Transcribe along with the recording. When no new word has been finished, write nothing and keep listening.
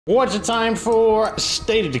What's it time for?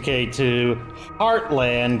 State of Decay 2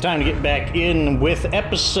 Heartland. Time to get back in with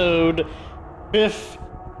episode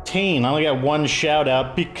 15. I only got one shout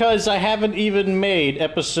out because I haven't even made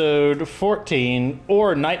episode 14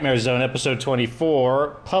 or Nightmare Zone episode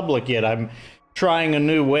 24 public yet. I'm trying a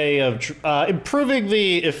new way of improving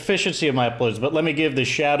the efficiency of my uploads, but let me give the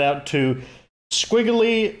shout out to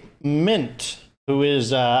Squiggly Mint, who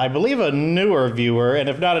is, I believe, a newer viewer, and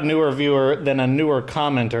if not a newer viewer, then a newer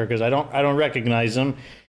commenter, because I don't recognize him.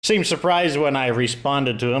 Seemed surprised when I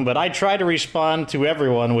responded to him, but I try to respond to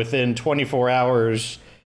everyone within 24 hours,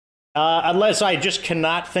 unless I just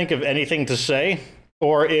cannot think of anything to say,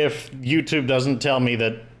 or if YouTube doesn't tell me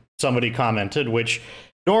that somebody commented, which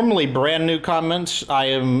normally brand new comments,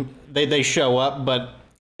 they show up, but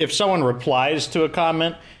if someone replies to a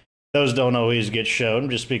comment, those don't always get shown,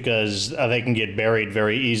 just because they can get buried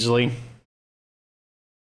very easily.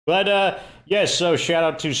 But, yes, so shout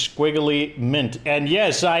out to Squiggly Mint. And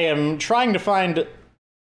yes, I am trying to find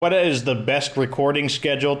what is the best recording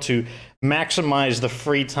schedule to maximize the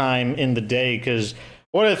free time in the day, because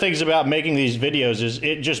one of the things about making these videos is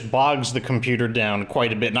it just bogs the computer down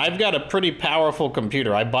quite a bit. And I've got a pretty powerful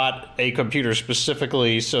computer. I bought a computer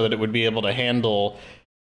specifically so that it would be able to handle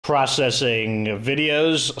processing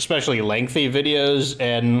videos, especially lengthy videos,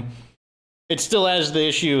 and it still has the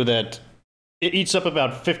issue that it eats up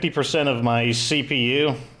about 50% of my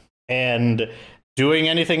CPU, and doing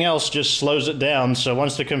anything else just slows it down. So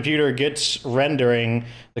once the computer gets rendering,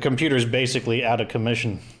 the computer's basically out of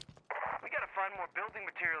commission. We gotta find more building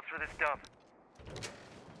materials for this dump.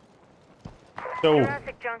 So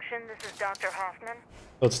Jurassic Junction, this is Dr. Hoffman.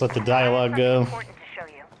 let's let the dialogue go. Important to show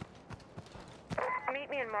you. Meet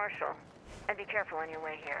me in Marshall, and be careful on your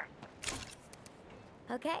way here.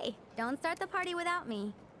 Okay, don't start the party without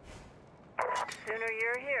me. Sooner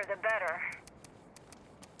you're here, the better.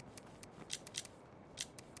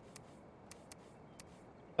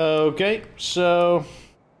 Okay, so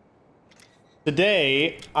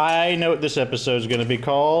today, I know what this episode is going to be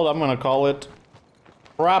called. I'm going to call it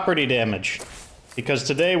Property Damage, because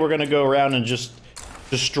today we're going to go around and just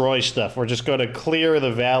destroy stuff. We're just going to clear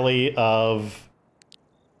the valley of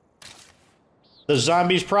the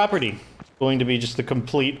zombies' property. Going to be just a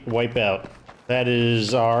complete wipeout. That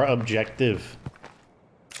is our objective.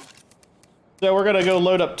 So we're gonna go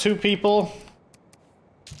load up 2 people.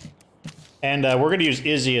 And we're gonna use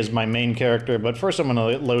Izzy as my main character, but first I'm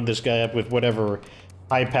gonna load this guy up with whatever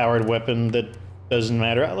high-powered weapon that doesn't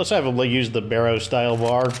matter. Let's have him use the Barrow-style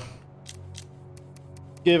bar.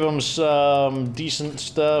 Give him some decent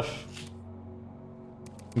stuff.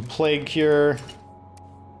 Plague Cure.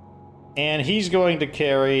 And he's going to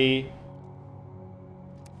carry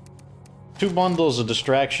 2 bundles of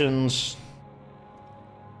distractions.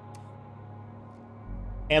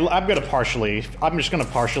 And I'm just gonna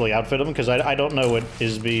partially outfit him, because I don't know what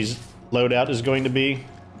Isby's loadout is going to be.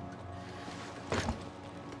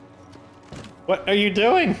 What are you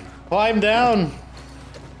doing? Climb down!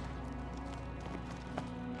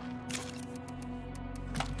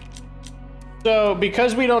 So,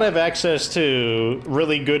 because we don't have access to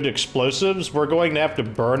really good explosives, we're going to have to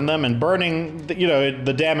burn them, and burning, you know,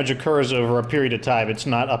 the damage occurs over a period of time, it's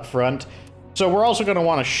not up front. So we're also going to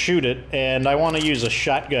want to shoot it, and I want to use a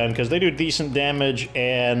shotgun, because they do decent damage,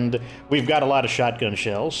 and we've got a lot of shotgun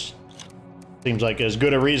shells. Seems like as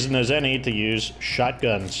good a reason as any to use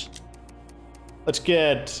shotguns. Let's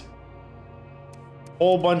get a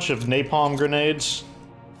whole bunch of napalm grenades.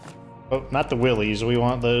 Oh, not the willies. We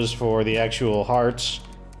want those for the actual hearts.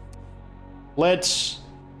 Let's...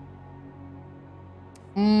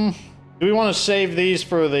 do we want to save these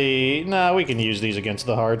for the... Nah, we can use these against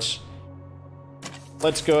the hearts.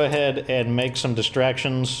 Let's go ahead and make some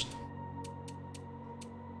distractions.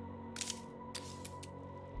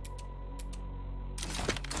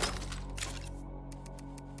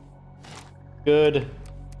 Good.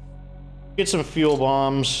 Get some fuel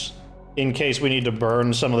bombs in case we need to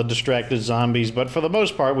burn some of the distracted zombies, but for the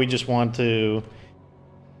most part, we just want to...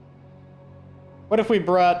 What if we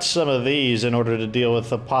brought some of these in order to deal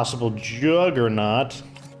with a possible juggernaut?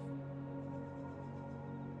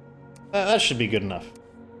 That should be good enough.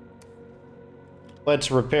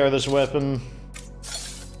 Let's repair this weapon.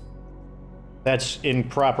 That's in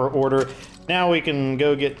proper order. Now we can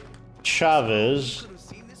go get Chavez. Could have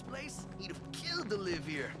seen this place. He'd have killed to live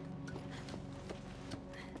here.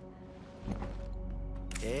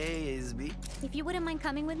 Hey, Isby. If you wouldn't mind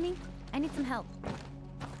coming with me, I need some help.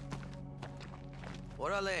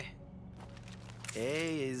 Orale.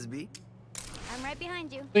 Hey, Isby. I'm right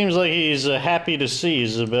behind you. Seems like he's happy to see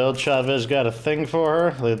Isabel. Chavez got a thing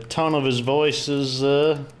for her. The tone of his voice is,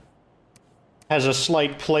 has a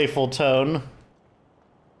slight playful tone.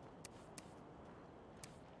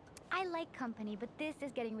 I like company, but this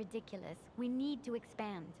is getting ridiculous. We need to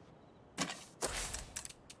expand.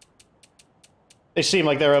 They seem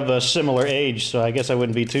like they're of a similar age, so I guess I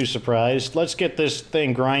wouldn't be too surprised. Let's get this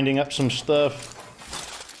thing grinding up some stuff.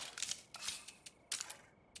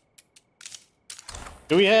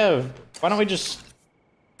 Do we have... Why don't we just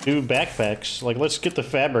do backpacks? Like, let's get the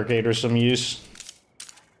fabricator some use.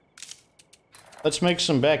 Let's make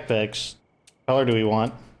some backpacks. What color do we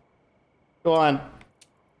want? Go on.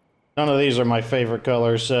 None of these are my favorite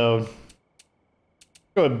colors, so...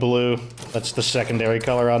 Go with blue. That's the secondary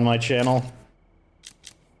color on my channel.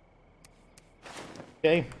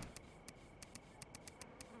 Okay.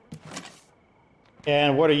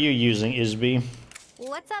 And what are you using, Isby?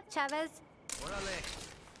 What's up, Chavez?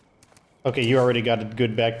 Okay, you already got a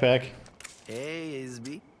good backpack. Hey,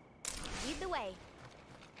 Isby. Lead the way.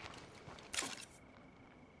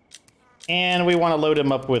 And we want to load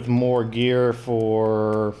him up with more gear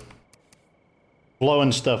for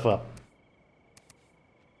blowing stuff up.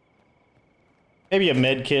 Maybe a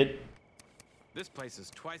med kit. This place is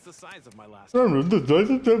twice the size of my last.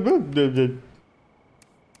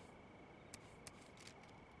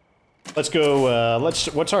 Let's go,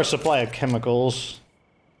 what's our supply of chemicals?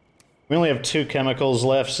 We only have 2 chemicals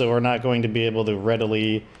left, so we're not going to be able to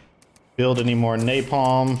readily build any more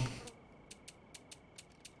napalm.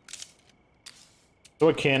 So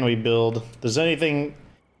what can we build? Does anything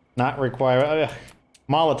not require...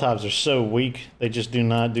 Molotovs are so weak, they just do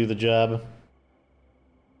not do the job.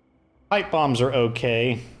 Pipe bombs are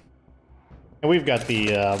okay. And we've got the,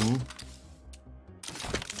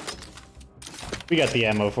 we got the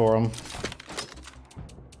ammo for them.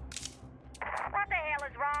 What the hell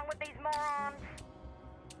is wrong with these morons?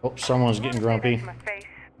 Oh, someone's getting grumpy. My face.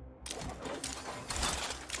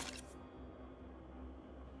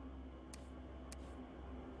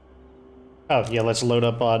 Oh, yeah, let's load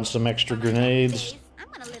up on some extra grenades. I'm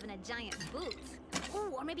gonna live in a giant boot.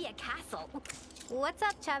 Ooh, or maybe a castle. What's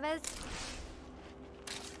up, Chavez?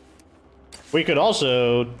 We could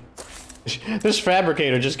also... This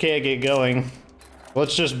fabricator just can't get going.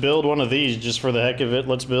 Let's just build one of these just for the heck of it.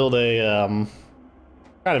 Let's build a,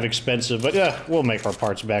 kind of expensive, but yeah, we'll make our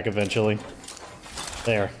parts back eventually.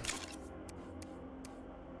 There.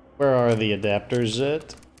 Where are the adapters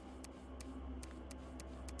at?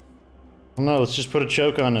 Oh no, let's just put a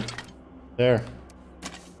choke on it. There.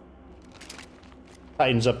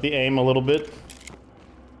 Tightens up the aim a little bit.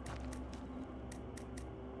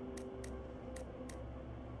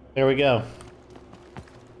 There we go.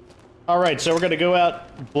 Alright, so we're gonna go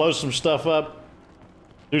out, blow some stuff up,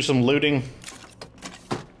 do some looting.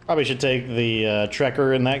 Probably should take the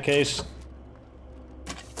Trekker in that case.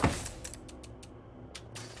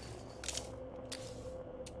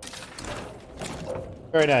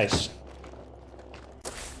 Very nice.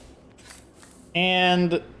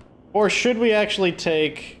 And... Or should we actually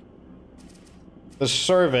take the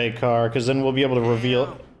survey car, because then we'll be able to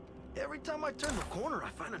reveal... Every time I turn the corner, I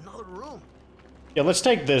find another room. Yeah, let's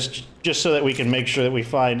take this just so that we can make sure that we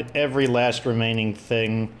find every last remaining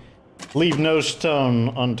thing. Leave no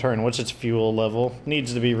stone unturned. What's its fuel level?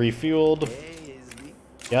 Needs to be refueled. Hey,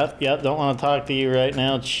 Isby. Yep, don't want to talk to you right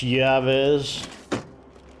now, Chavez.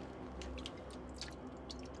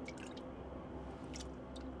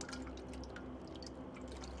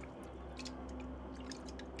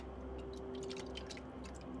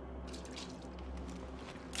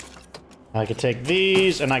 I can take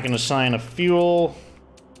these, and I can assign a fuel.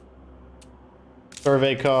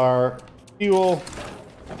 Survey car, fuel.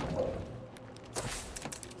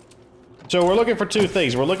 So we're looking for 2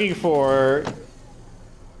 things. We're looking for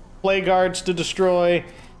plague guards to destroy,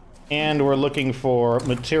 and we're looking for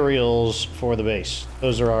materials for the base.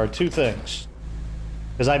 Those are our 2 things.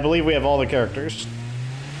 Because I believe we have all the characters.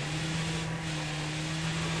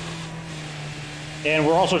 And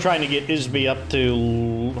we're also trying to get Isby up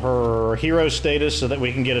to her hero status so that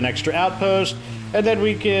we can get an extra outpost, and then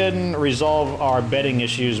we can resolve our bedding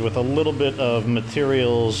issues with a little bit of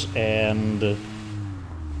materials and...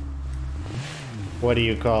 what do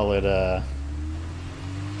you call it? A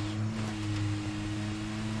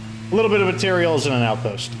little bit of materials and an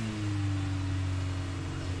outpost.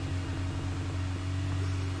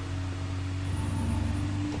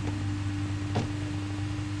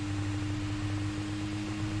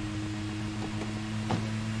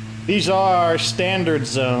 These are standard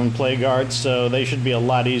zone plague guards, so they should be a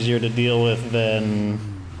lot easier to deal with than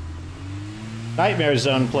Nightmare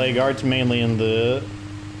Zone plague art's mainly in the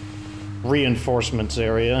reinforcements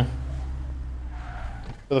area.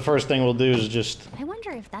 So the first thing we'll do is just... I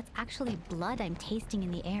wonder if that's actually blood I'm tasting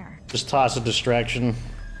in the air. just toss a distraction.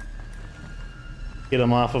 Get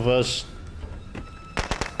him off of us.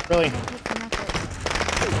 Really?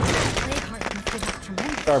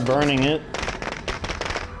 Start burning it. Bet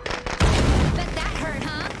that hurt,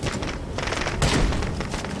 huh?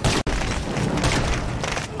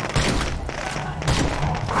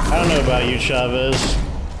 I don't know about you, Chavez.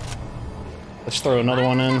 Let's throw another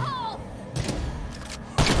one in.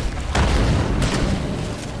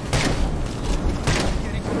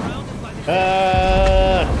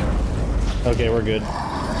 Okay, we're good.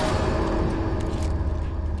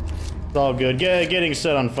 It's all good. Getting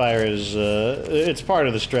set on fire is, it's part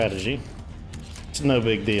of the strategy. It's no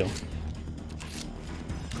big deal.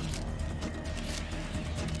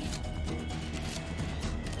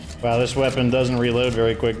 Wow, this weapon doesn't reload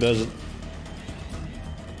very quick, does it?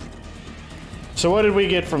 So what did we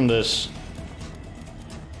get from this?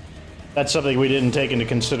 That's something we didn't take into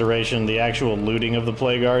consideration, the actual looting of the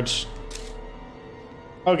plague arts.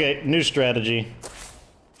 Okay, new strategy.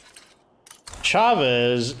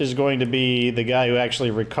 Chavez is going to be the guy who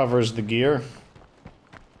actually recovers the gear.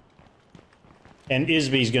 And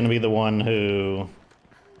Isby's going to be the one who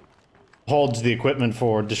holds the equipment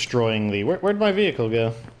for destroying the... Where'd my vehicle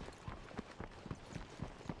go?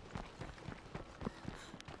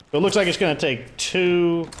 So it looks like it's going to take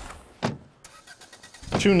two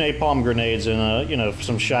napalm grenades and, you know,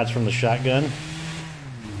 some shots from the shotgun.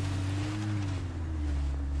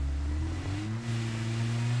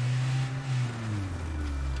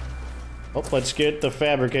 Oh, let's get the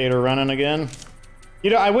fabricator running again.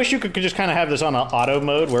 You know, I wish you could just kind of have this on an auto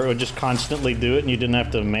mode where it would just constantly do it and you didn't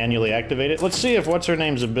have to manually activate it. Let's see if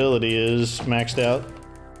what's-her-name's ability is maxed out.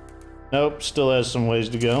 Nope, still has some ways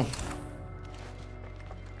to go.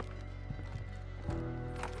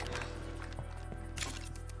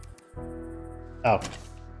 Oh.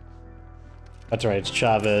 That's right, it's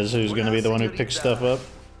Chavez who's going to be the one who picks stuff up.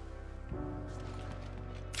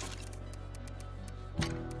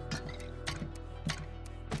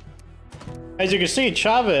 As you can see,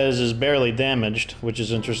 Chavez is barely damaged, which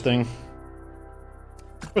is interesting.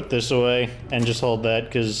 Put this away and just hold that,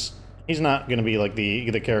 because he's not going to be like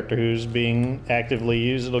the character who's being actively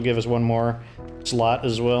used. It'll give us one more slot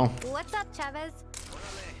as well. What's up, Chavez?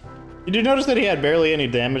 You do notice that he had barely any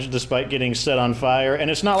damage despite getting set on fire,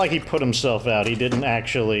 and it's not like he put himself out. He didn't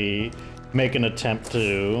actually make an attempt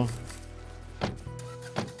to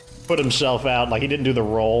put himself out. Like, he didn't do the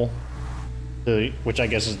roll. Which I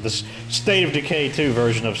guess is the State of Decay 2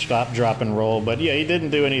 version of stop, drop, and roll. But yeah, he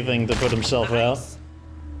didn't do anything to put himself out.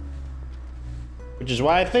 Which is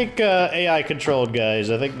why I think AI-controlled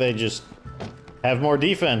guys, I think they just have more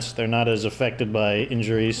defense. They're not as affected by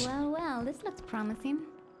injuries. Well, well, this looks promising.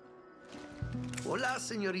 Hola,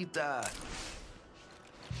 señorita.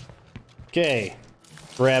 Okay.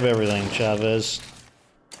 Grab everything, Chavez.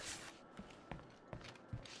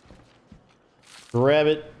 Grab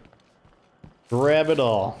it. Grab it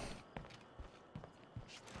all.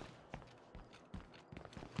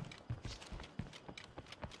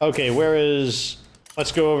 Okay, where is...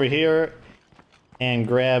 Let's go over here and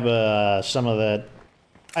grab some of that.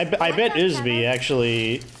 I bet Isby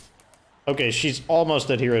actually... Okay, she's almost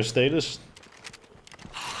at hero status.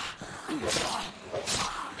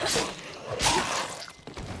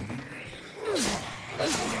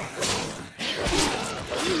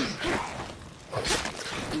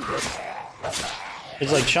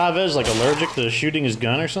 Is like Chavez like allergic to shooting his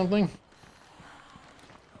gun or something?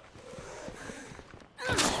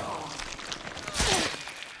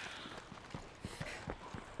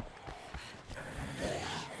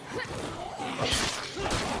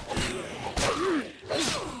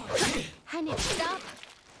 I need to stop.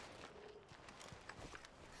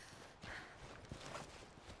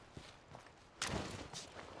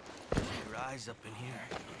 Your eyes up in here.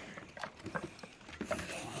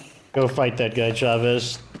 Go fight that guy,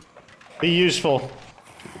 Chavez. Be useful.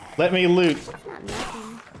 Let me loot.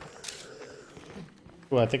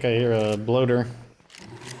 Oh, I think I hear a bloater.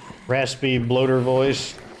 Raspy bloater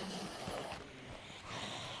voice.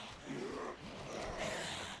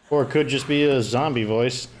 Or it could just be a zombie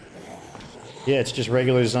voice. Yeah, it's just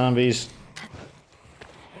regular zombies.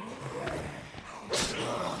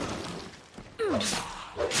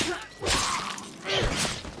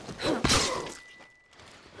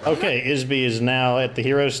 Okay, Isby is now at the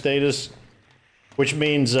hero status, which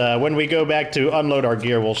means when we go back to unload our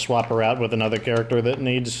gear, we'll swap her out with another character that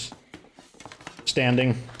needs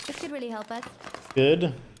standing. This could really help us.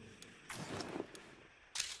 Good.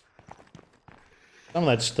 Some of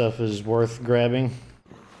that stuff is worth grabbing.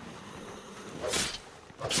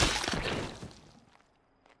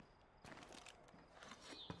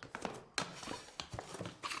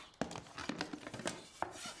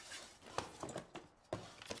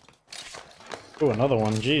 Oh, another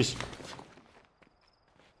one, jeez.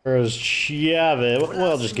 Where's Chiave? Well,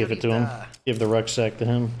 I'll just give it to him. Give the rucksack to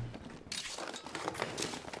him.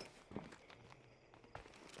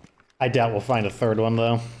 I doubt we'll find a third one,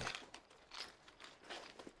 though.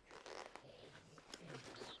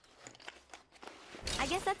 I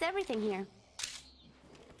guess that's everything here.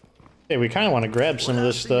 Hey, we kind of want to grab some of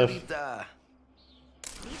this stuff. Lead the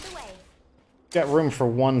way. Got room for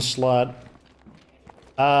one slot.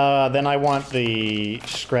 Then I want the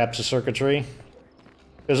scraps of circuitry.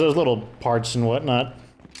 There's those little parts and whatnot.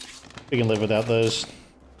 We can live without those.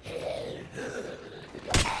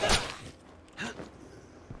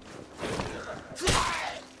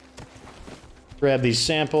 Grab these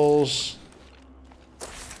samples.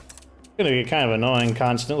 It's gonna get kind of annoying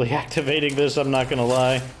constantly activating this, I'm not gonna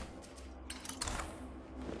lie.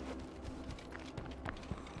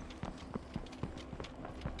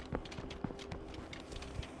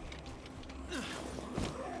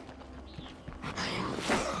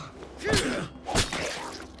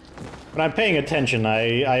 When I'm paying attention,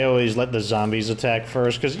 I always let the zombies attack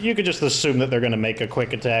first, because you could just assume that they're going to make a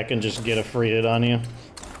quick attack and just get a free hit on you.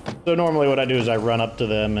 So normally what I do is I run up to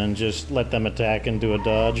them and just let them attack and do a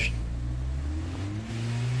dodge.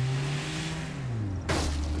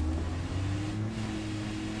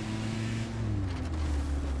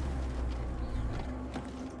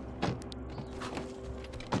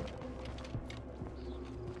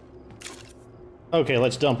 Okay,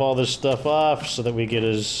 let's dump all this stuff off so that we get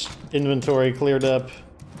his inventory cleared up.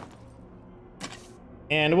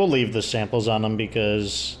 And we'll leave the samples on him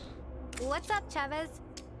because... What's up, Chavez?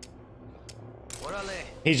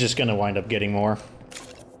 he's just gonna wind up getting more.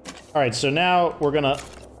 Alright, so now we're gonna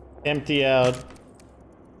empty out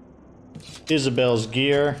Isabel's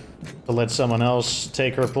gear to let someone else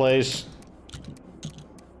take her place.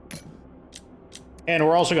 And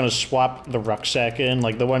we're also going to swap the rucksack in.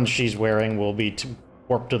 Like, the one she's wearing will be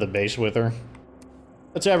warped to the base with her.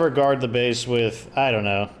 Let's have her guard the base with, I don't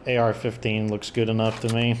know, AR-15 looks good enough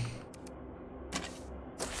to me.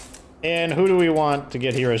 And who do we want to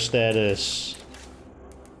get hero status?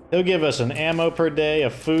 He'll give us an ammo per day, a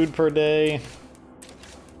food per day,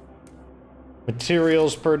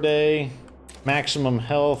 materials per day, maximum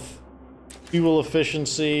health, fuel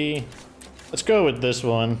efficiency. Let's go with this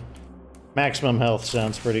one. Maximum health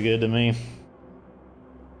sounds pretty good to me.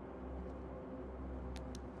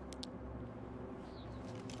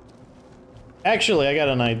 Actually, I got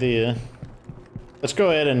an idea. Let's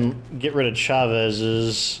go ahead and get rid of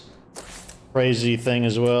Chavez's crazy thing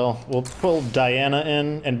as well. We'll pull Diana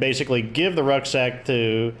in and basically give the rucksack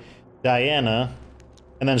to Diana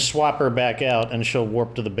and then swap her back out and she'll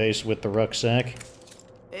warp to the base with the rucksack.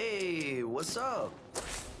 Hey, what's up?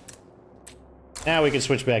 Now we can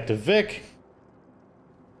switch back to Vic.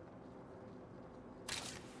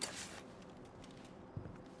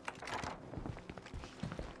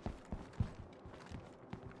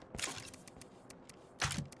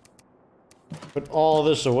 Put all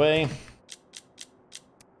this away.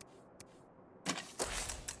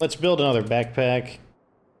 Let's build another backpack.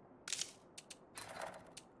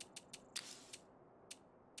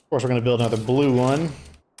 Of course, we're going to build another blue one.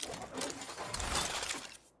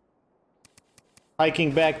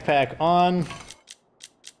 Hiking backpack on.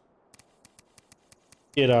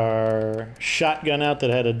 Get our shotgun out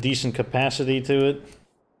that had a decent capacity to it.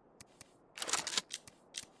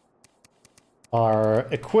 Our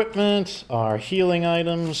equipment, our healing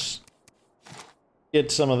items.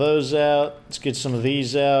 Get some of those out. Let's get some of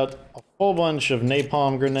these out. A whole bunch of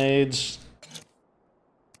napalm grenades.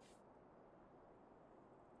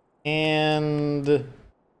 And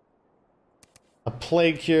a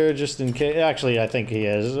plague cure just in case. Actually, I think he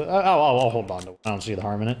has. I'll hold on to it. I don't see the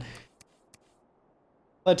harm in it.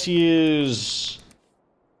 Let's use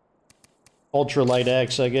ultralight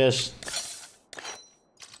axe, I guess.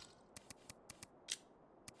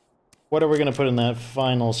 What are we going to put in that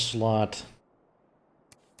final slot?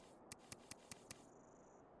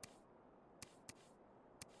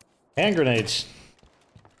 Hand grenades.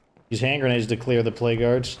 Use hand grenades to clear the plague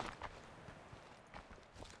guards.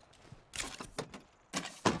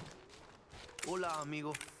 Hola,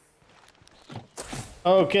 amigo.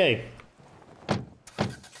 Okay.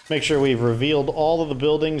 Make sure we've revealed all of the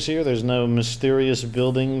buildings here. There's no mysterious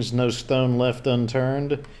buildings, no stone left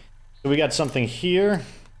unturned. So we got something here.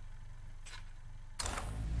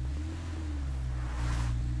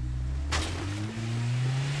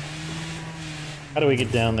 How do we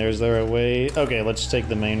get down there? Is there a way? Okay, let's take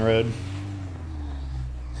the main road.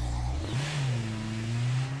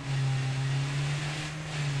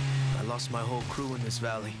 I lost my whole crew in this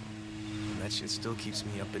valley, and that shit still keeps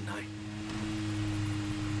me up at night.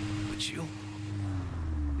 But you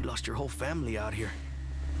lost your whole family out here.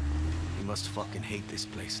 You must fucking hate this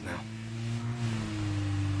place now.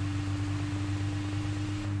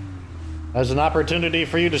 That was an opportunity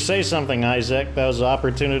for you to say something, Isaac. That was an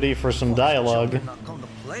opportunity for some dialogue. Not come to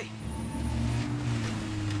play.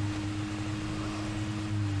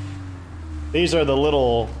 These are the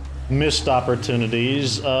little missed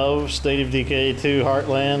opportunities of State of Decay 2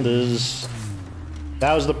 Heartland.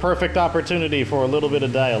 That was the perfect opportunity for a little bit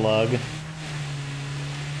of dialogue.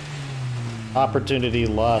 Opportunity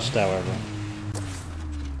lost, however.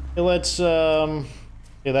 Okay, let's, yeah,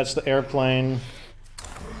 that's the airplane.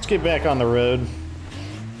 Let's get back on the road.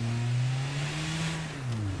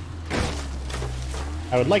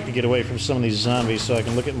 I would like to get away from some of these zombies so I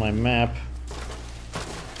can look at my map.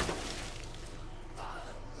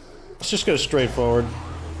 Let's just go straight forward.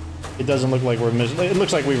 It doesn't look like we're missing. It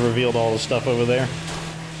looks like we've revealed all the stuff over there.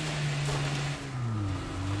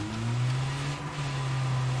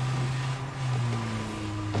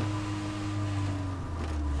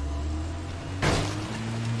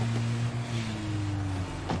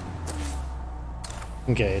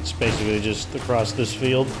 Okay, it's basically just across this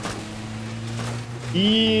field.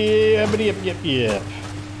 Yeah, but yep.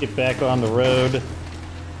 Get back on the road.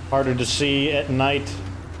 Harder to see at night.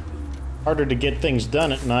 Harder to get things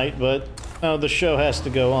done at night, but no, the show has to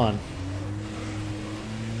go on.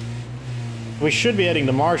 We should be heading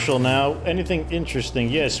to Marshall now. Anything interesting?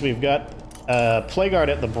 Yes, we've got Plague Guard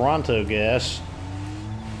at the Bronto gas.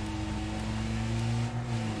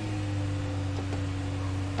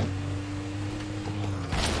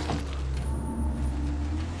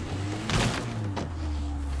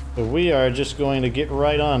 So we are just going to get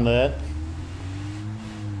right on that.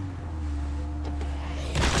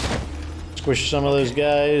 Squish some of those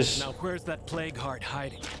guys. Now where's that plague heart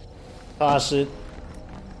hiding? Toss it.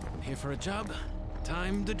 Here for a job?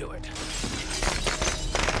 Time to do it.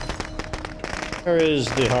 Where is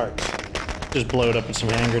the heart? Just blow it up with some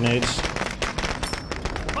hand grenades.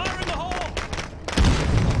 Fire in the hole!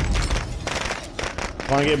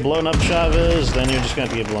 Want to get blown up, Chavez? Then you're just going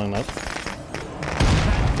to have to get blown up.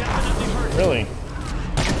 Really?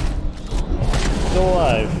 Still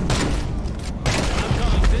alive. I'm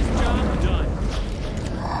calling this job done.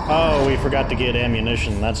 Oh, we forgot to get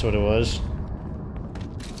ammunition. That's what it was.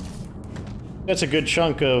 That's a good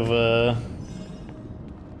chunk of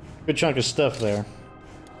stuff there.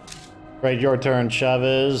 Right, your turn,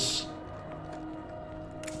 Chavez.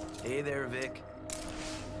 Hey there, Vic.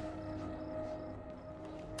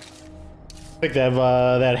 I think they have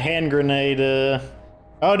that hand grenade.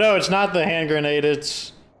 Oh no, it's not the hand grenade.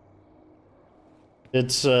 It's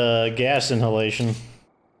gas inhalation.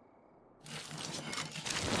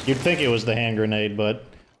 You'd think it was the hand grenade, but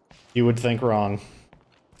you would think wrong.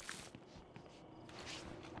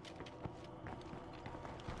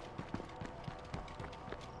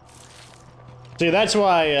 See, that's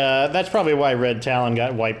why, that's probably why Red Talon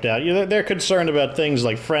got wiped out. They're concerned about things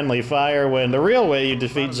like friendly fire, when the real way you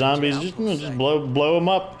defeat zombies is just blow them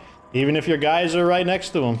up, even if your guys are right next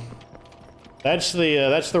to them. That's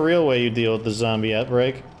the real way you deal with the zombie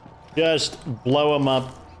outbreak. Just blow them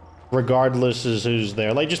up, regardless as who's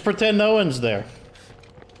there. Like, just pretend no one's there.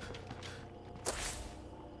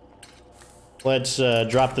 Let's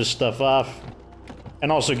drop this stuff off,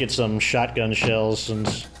 and also get some shotgun shells,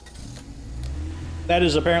 since that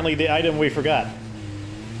is apparently the item we forgot.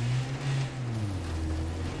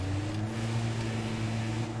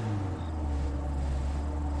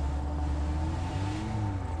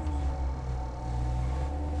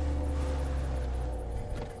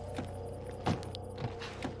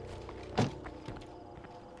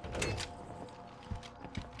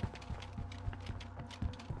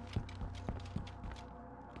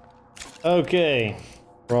 Okay,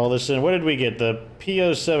 roll this in. What did we get? The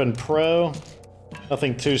P07 Pro?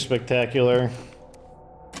 Nothing too spectacular.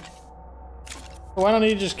 Why don't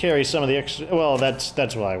you just carry some of the extra? Well,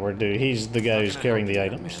 that's why we're due. He's the guy who's carrying the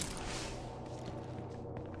items.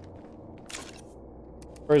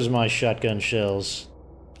 Where's my shotgun shells?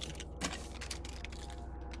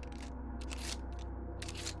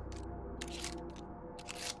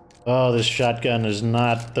 Oh, this shotgun is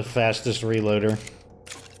not the fastest reloader.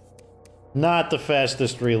 Not the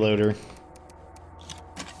fastest reloader.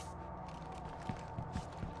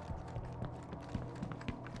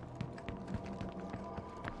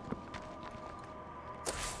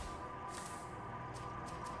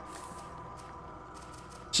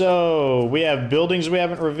 So, we have buildings we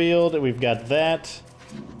haven't revealed. We've got that.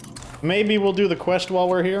 Maybe we'll do the quest while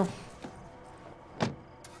we're here.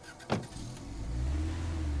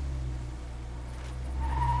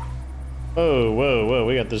 Oh, whoa, whoa,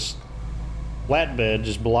 we got this flatbed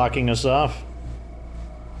just blocking us off.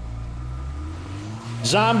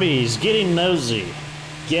 Zombies, getting nosy.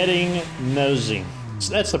 Getting nosy.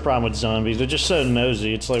 That's the problem with zombies, they're just so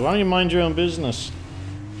nosy. It's like, why don't you mind your own business?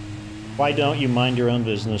 Why don't you mind your own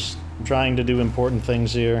business? I'm trying to do important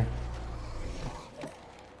things here.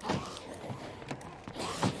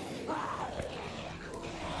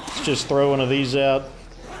 Let's just throw one of these out.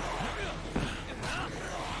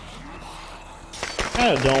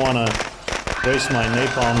 I don't want to waste my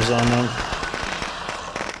napalms on them.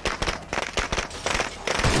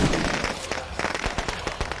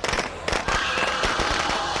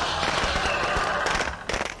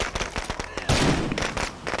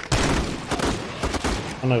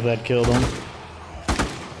 I don't know if that killed him.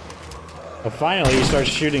 But finally, he starts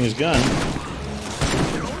shooting his gun.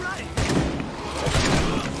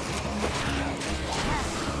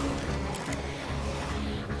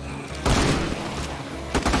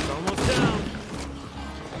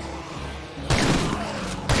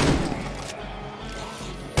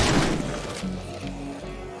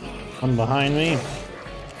 One behind me.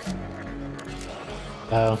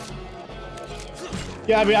 Oh.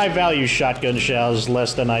 Yeah, I mean, I value shotgun shells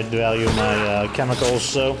less than I value my chemicals,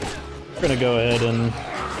 so we're gonna go ahead and...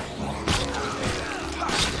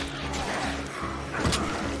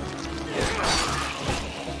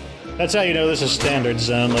 That's how you know this is standard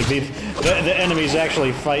zone. Like, the enemies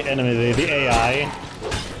actually fight the AI.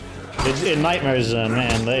 It's in Nightmare Zone,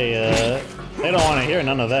 man, they don't want to hear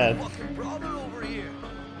none of that.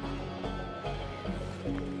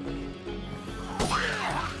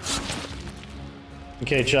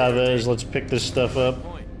 Okay, Chavez, let's pick this stuff up.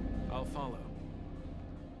 I'll follow.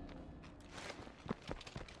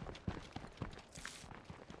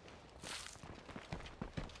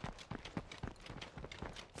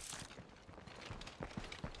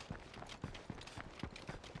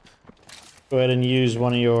 Go ahead and use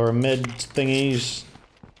one of your med thingies.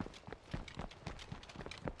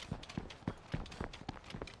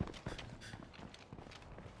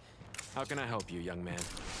 How can I help you, young man?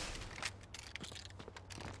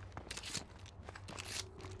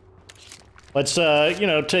 Let's, you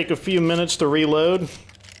know, take a few minutes to reload,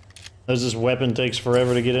 as this weapon takes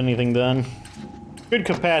forever to get anything done. Good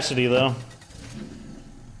capacity, though.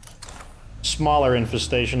 Smaller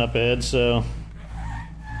infestation up ahead, so...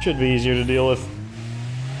 should be easier to deal with.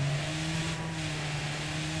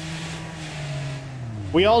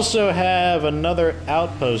 We also have another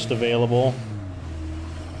outpost available.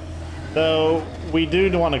 Though, we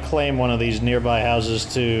do want to claim one of these nearby houses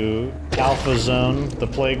to Alpha Zone, the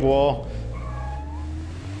Plague Wall.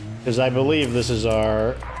 Because I believe this is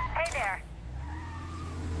our... Hey there.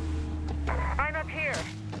 I'm up here,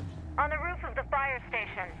 on the roof of the fire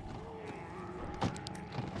station.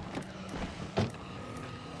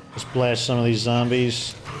 Let's blast some of these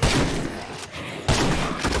zombies.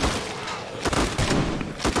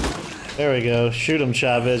 There we go. Shoot him,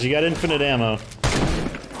 Chavez. You got infinite ammo.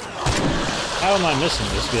 How am I missing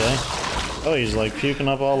this guy? Oh, he's like puking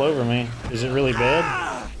up all over me. Is it really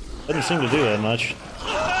bad? Doesn't seem to do that much.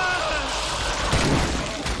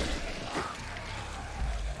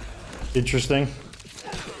 Interesting.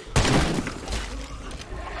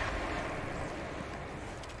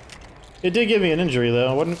 It did give me an injury,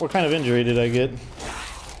 though. What kind of injury did I get?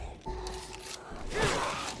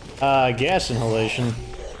 Gas inhalation.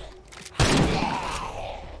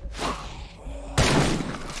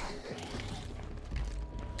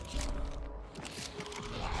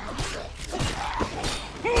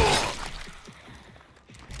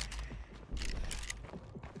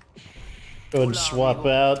 Go ahead and swap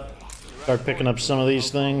out. Start picking up some of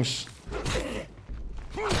these things.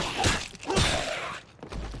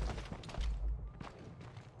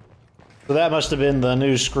 So that must have been the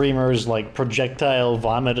new Screamer's, like, projectile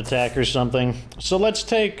vomit attack or something. So let's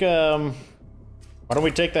take, why don't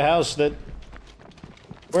we take the house that...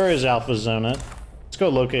 Where is Alpha Zone at? Let's go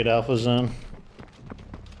locate Alpha Zone.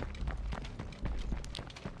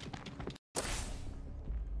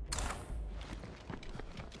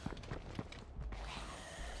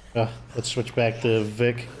 Let's switch back to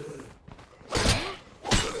Vic.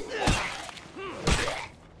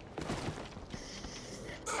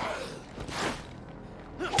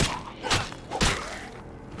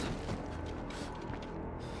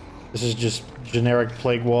 This is just generic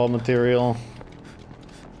plague wall material.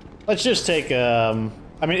 Let's just take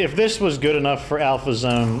I mean, if this was good enough for Alpha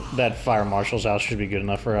Zone, that Fire Marshal's house should be good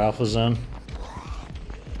enough for Alpha Zone.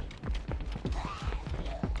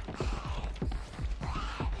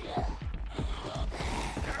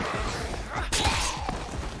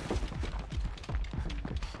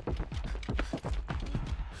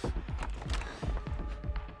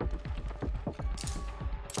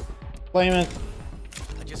 Claim it.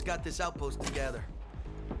 I just got this outpost together.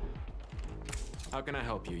 How can I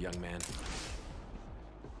help you, young man?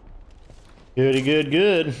 Goody, good,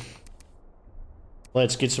 good.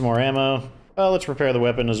 Let's get some more ammo. Oh, let's repair the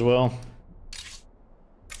weapon as well.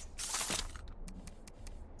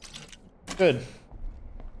 Good.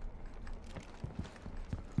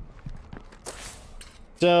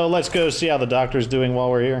 So let's go see how the doctor's doing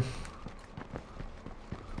while we're here.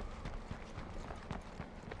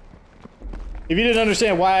 If you didn't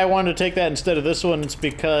understand why I wanted to take that instead of this one, it's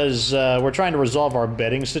because we're trying to resolve our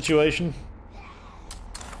bedding situation.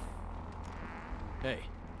 Hey,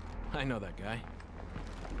 I know that guy.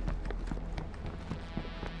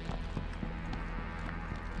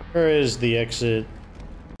 Where is the exit?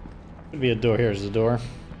 Could be a door. Here's the door.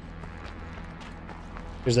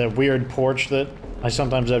 There's that weird porch that I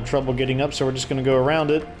sometimes have trouble getting up, so we're just gonna go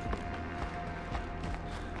around it.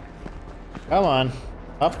 Come on.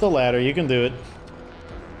 Up the ladder, you can do it.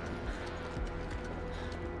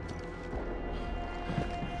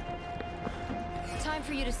 Time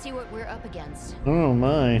for you to see what we're up against. Oh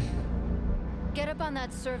my. Get up on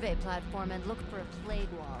that survey platform and look for a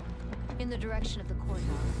plague wall in the direction of the courthouse.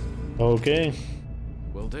 Okay.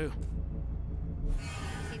 Will do.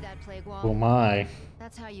 See that plague wall? Oh my.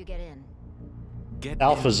 That's how you get in. Get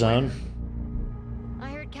Alpha in Zone. where?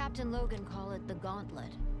 I heard Captain Logan call it the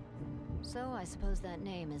Gauntlet. So I suppose that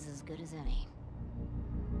name is as good as any.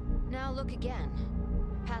 Now look again.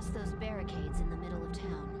 Past those barricades in the middle of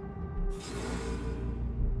town.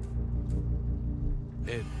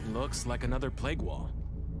 It looks like another plague wall.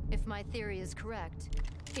 If my theory is correct,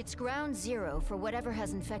 it's ground zero for whatever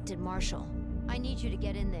has infected Marshall. I need you to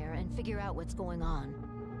get in there and figure out what's going on.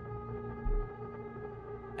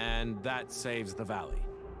 And that saves the valley.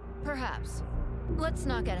 Perhaps. Let's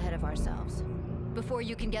not get ahead of ourselves. Before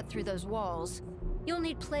you can get through those walls, you'll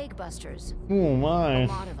need plague busters. Oh my. A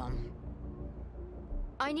lot of them.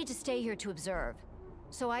 I need to stay here to observe,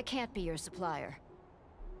 so I can't be your supplier.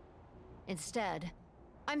 Instead,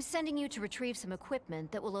 I'm sending you to retrieve some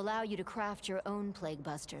equipment that will allow you to craft your own plague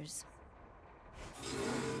busters.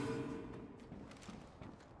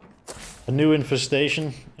 A new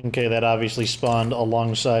infestation? Okay, that obviously spawned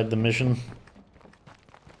alongside the mission.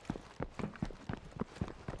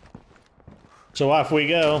 So off we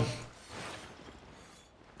go.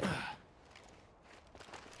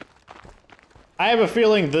 I have a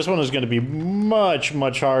feeling this one is going to be much,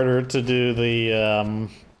 much harder to do the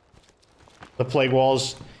plague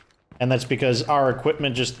walls. And that's because our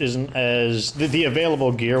equipment just isn't as... The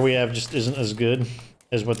available gear we have just isn't as good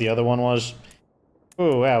as what the other one was.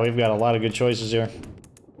 Oh, wow, we've got a lot of good choices here.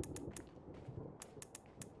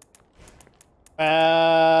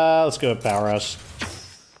 Let's go with Powerhouse.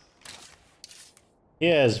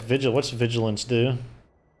 Yes, what's Vigilance do?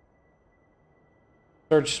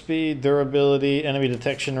 Search speed, durability, enemy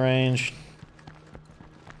detection range.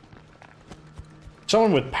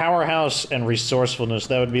 Someone with Powerhouse and Resourcefulness,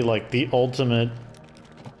 that would be like the ultimate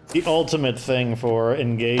thing for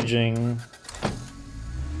engaging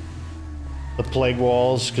the plague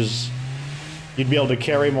walls, because you'd be able to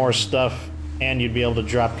carry more stuff and you'd be able to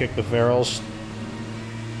drop kick the ferals.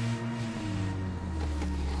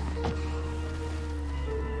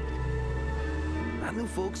 I knew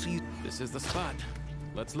folks who... This is the spot.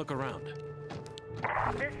 Let's look around.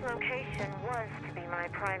 This location was to be my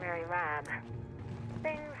primary lab.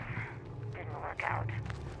 Things didn't work out.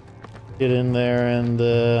 Get in there and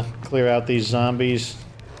clear out these zombies.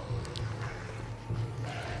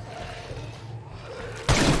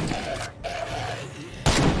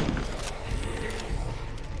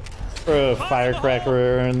 Throw a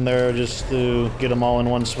firecracker in there just to get them all in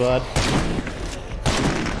one spot.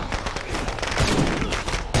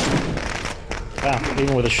 Wow,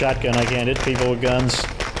 even with a shotgun I can't hit people with guns.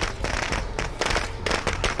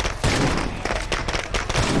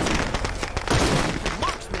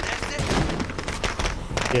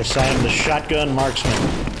 Yes, I am the shotgun marksman.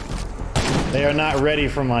 They are not ready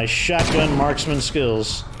for my shotgun marksman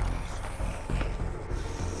skills.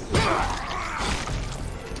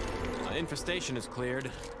 Infestation is cleared.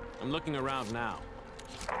 I'm looking around now.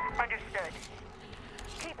 Understood.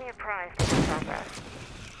 Keep me apprised of the progress.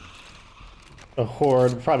 A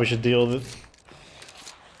horde. Probably should deal with it.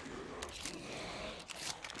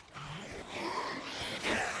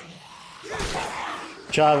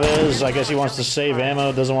 Chavez, I guess he wants to save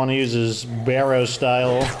ammo, doesn't want to use his barrow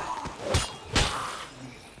style.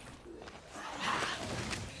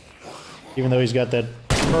 Even though he's got that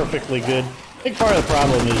perfectly good. I think part of the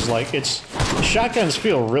problem is, like, shotguns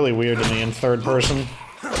feel really weird to me in third person.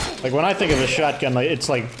 Like, when I think of a shotgun, it's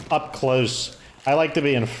like up close. I like to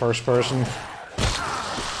be in first person.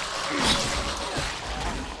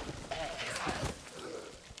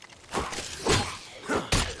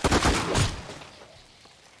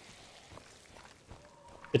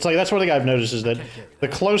 It's like, that's one thing I've noticed is that the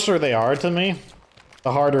closer they are to me,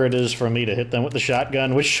 the harder it is for me to hit them with the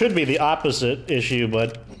shotgun, which should be the opposite issue,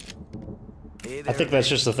 but I think that's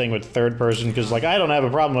just the thing with third person, because, like, I don't have a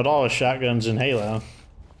problem at all with shotguns in Halo.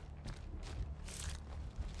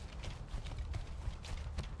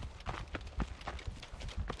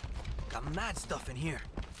 Got mad stuff in here.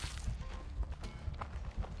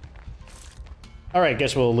 Alright,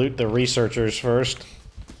 guess we'll loot the researchers first.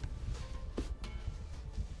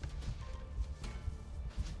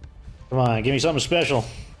 Come on, give me something special.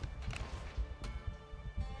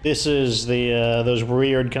 This is the, those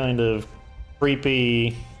weird kind of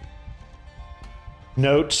creepy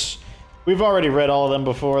notes. We've already read all of them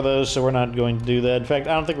before, though, so we're not going to do that. In fact,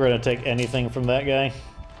 I don't think we're going to take anything from that guy.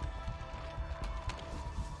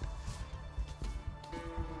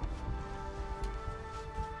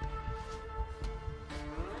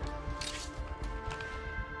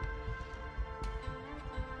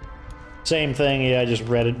 Same thing, yeah, I just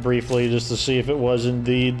read it briefly just to see if it was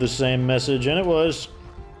indeed the same message, and it was.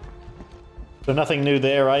 So nothing new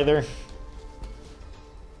there either.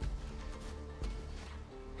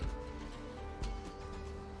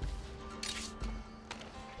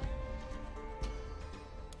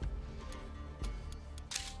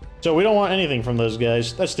 So we don't want anything from those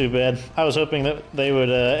guys. That's too bad. I was hoping that they would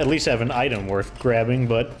at least have an item worth grabbing,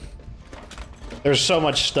 but there's so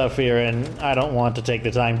much stuff here, and I don't want to take the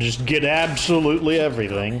time to just get absolutely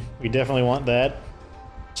everything. We definitely want that.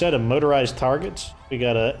 Set of motorized targets. We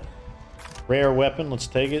got a rare weapon. Let's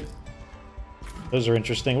take it. Those are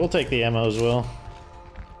interesting. We'll take the ammo as well.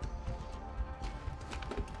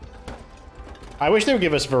 I wish they would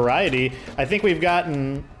give us variety. I think we've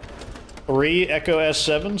gotten 3 Echo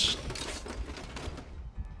S7s.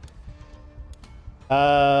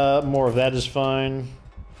 More of that is fine.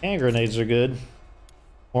 Hand grenades are good.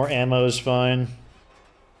 More ammo is fine.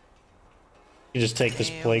 You just take this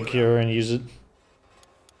plague cure and use it.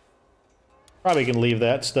 Probably can leave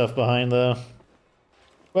that stuff behind, though.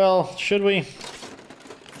 Well, should we?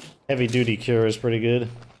 Heavy duty cure is pretty good.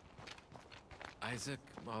 Isaac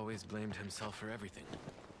always blamed himself for everything.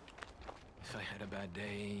 If I had a bad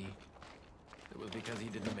day, it was because he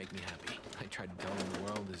didn't make me happy. I tried to tell him the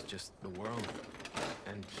world is just the world,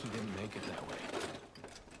 and he didn't make it that way.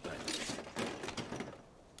 But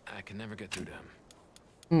I can never get through to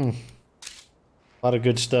him. A lot of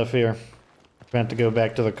good stuff here. I'm going to have to go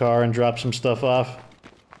back to the car and drop some stuff off.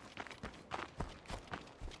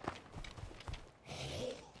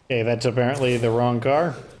 Okay, that's apparently the wrong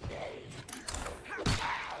car.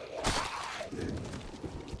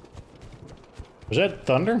 Was that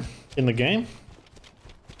thunder in the game?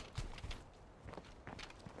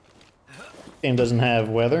 Game doesn't have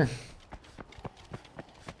weather.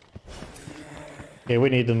 Okay, we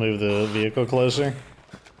need to move the vehicle closer.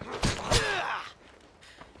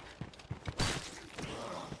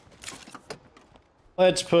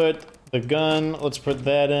 Let's put the gun, let's put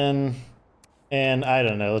that in, and I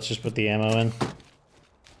don't know, let's just put the ammo in.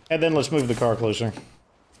 And then let's move the car closer.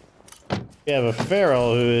 We have a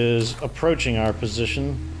feral who is approaching our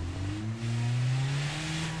position.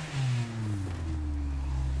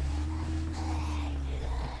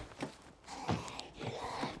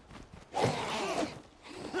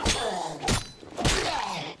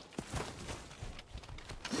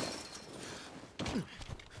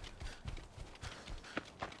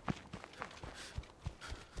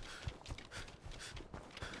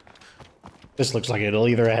 This looks like it'll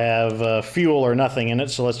either have fuel or nothing in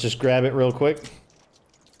it, so let's just grab it real quick.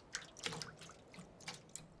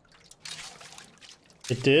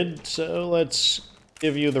 It did, so let's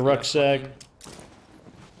give you the rucksack.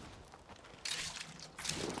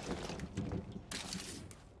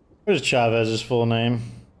 What is Chavez's full name?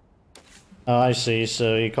 Oh, I see,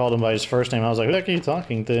 so he called him by his first name. I was like, who the heck are you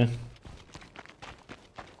talking to?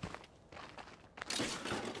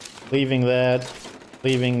 Leaving that,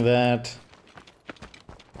 leaving that.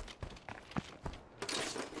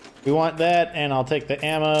 We want that, and I'll take the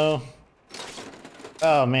ammo.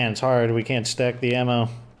 Oh man, it's hard. We can't stack the ammo.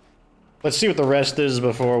 Let's see what the rest is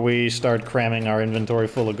before we start cramming our inventory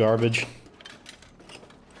full of garbage.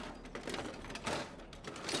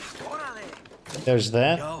 There's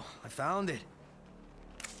that. Yo, I found it.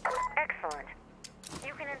 Excellent.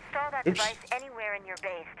 You can install that Oops. device anywhere in your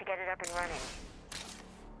base to get it up and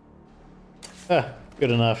running.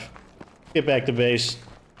 Good enough. Get back to base.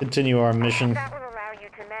 Continue our mission. That will allow you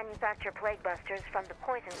to manufacture plague busters from the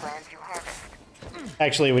poison glands you harvest.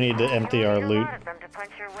 Actually, we need to empty our You'll need loot. a lot of them to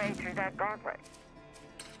punch your way through that gauntlet.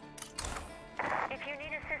 If you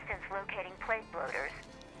need assistance locating plague bloaters,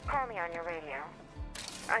 call me on your radio.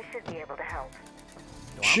 I should be able to help.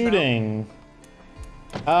 Shooting.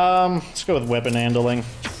 Let's go with weapon handling.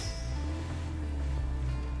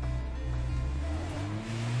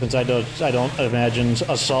 Since I don't imagine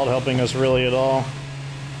assault helping us really at all.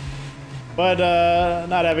 But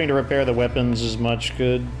not having to repair the weapons as much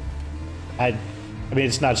good. I mean,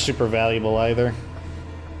 it's not super valuable either.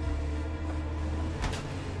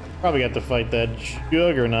 Probably got to fight that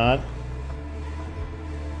juggernaut.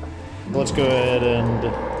 Let's go ahead and...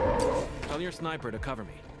 Tell your sniper to cover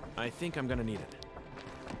me. I think I'm gonna need it.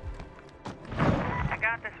 I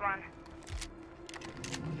got this one.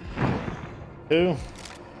 2.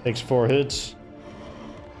 Takes 4 hits.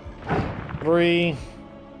 3.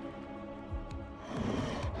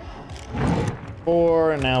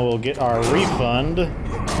 4. And now we'll get our refund.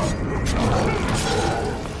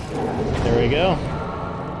 There we go.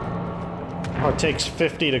 Or takes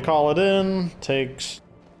 50 to call it in. Takes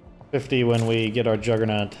 50 when we get our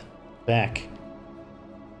juggernaut back.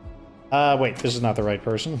 Wait, this is not the right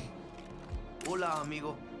person. Hola,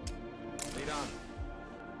 amigo. Lead on.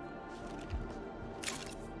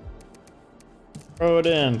 Throw it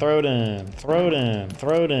in, throw it in, throw it in,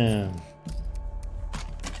 throw it in.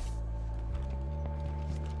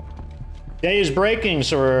 Day is breaking,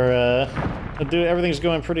 so we're everything's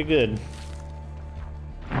going pretty good.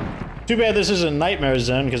 Too bad this is a nightmare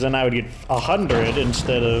zone, because then I would get 100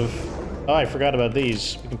 instead of... Oh, I forgot about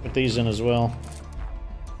these. We can put these in as well.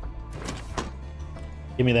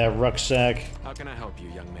 Give me that rucksack. How can I help you,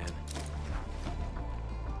 young man?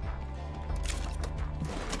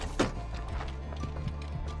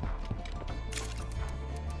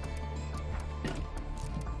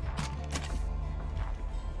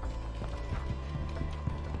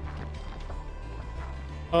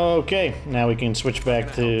 Okay, now we can switch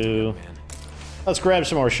back to... Let's grab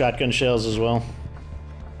some more shotgun shells as well.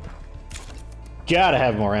 Gotta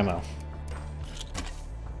have more ammo.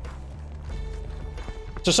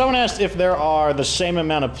 So someone asked if there are the same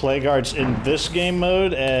amount of plague hearts in this game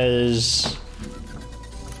mode as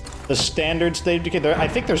the standard stage decay. I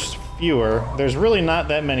think there's fewer. There's really not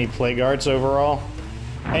that many plague hearts overall.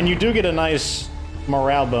 And you do get a nice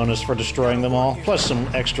morale bonus for destroying them all, plus some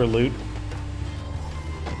extra loot.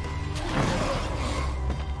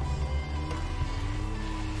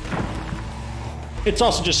 It's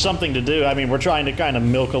also just something to do. I mean, we're trying to kind of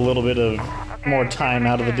milk a little bit of more time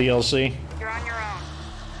out of the DLC. You're on your own.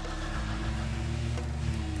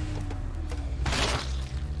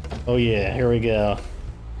 Oh yeah, here we go.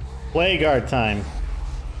 Plague heart time.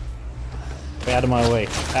 Out of my way.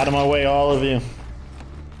 Out of my way, all of you.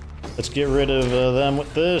 Let's get rid of them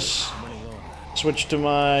with this. Switch to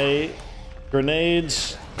my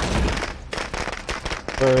grenades.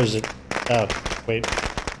 Where is it? Oh, wait.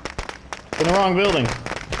 In the wrong building.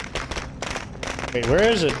 Wait, where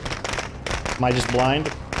is it? Am I just blind?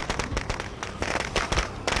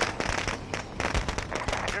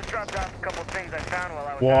 Just dropped off a couple things I found while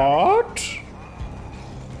I was What?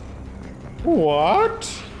 What?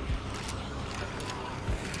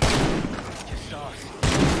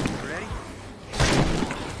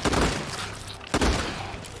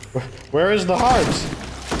 Where is the heart?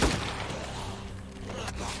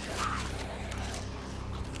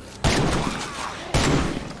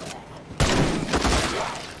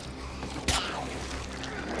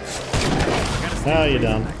 No, you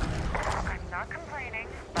don't. I'm not complaining,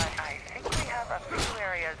 but I think we have a few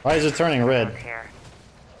areas. Why is it turning red? Here.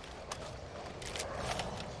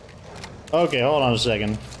 Okay, hold on a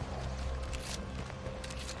second.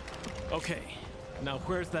 Okay, now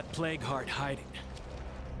where's that plague heart hiding?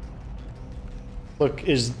 Look,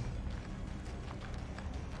 is...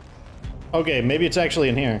 Okay, maybe it's actually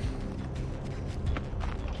in here.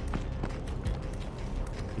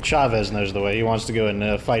 Chavez knows the way. He wants to go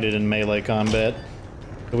and fight it in melee combat.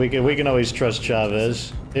 But we can always trust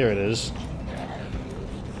Chavez. Here it is.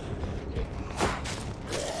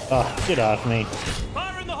 Oh, get off me.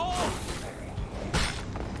 Fire in the hole!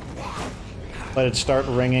 Let it start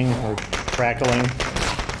ringing or crackling.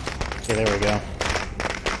 Okay, there we go.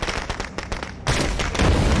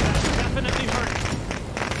 Definitely hurt.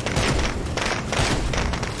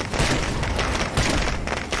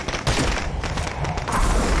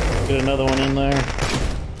 Get another one in there.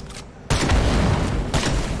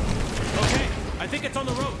 Okay, I think it's on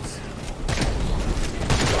the ropes.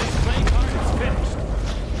 Playing card is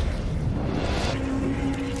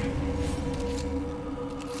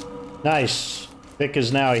finished. Nice. Vic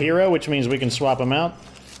is now a hero, which means we can swap him out.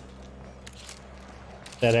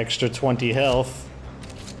 That extra 20 health.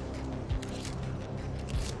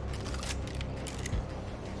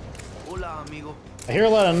 Hola, amigo. I hear a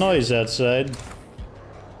lot of noise outside.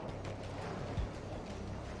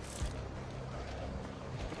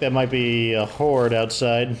 That might be a horde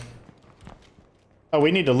outside. Oh,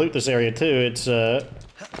 we need to loot this area too. It's, oh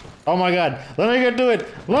my god. Let me get to it!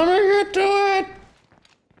 Let me get to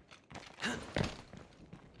it!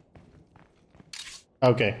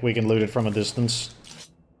 Okay, we can loot it from a distance.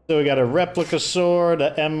 So we got a replica sword,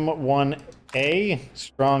 a M1A,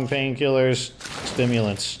 strong painkillers,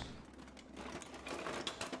 stimulants.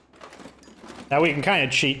 Now we can kind of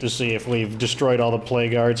cheat to see if we've destroyed all the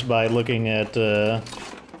plague arts by looking at,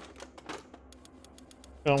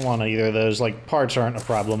 don't want either of those, like, parts aren't a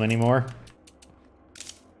problem anymore.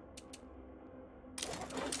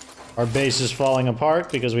 Our base is falling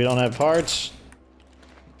apart because we don't have parts.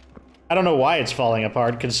 I don't know why it's falling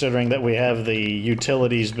apart, considering that we have the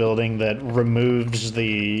utilities building that removes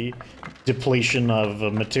the depletion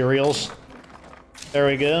of materials. There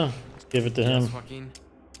we go. Let's give it to him. Yes, Joaquin.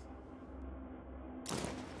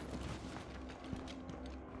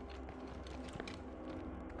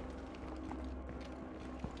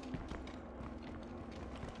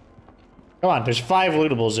 Come on, there's 5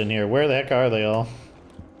 lootables in here. Where the heck are they all?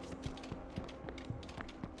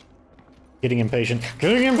 Getting impatient.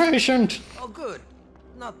 Getting impatient! Oh, good.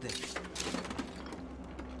 Nothing.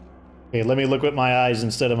 Okay, let me look with my eyes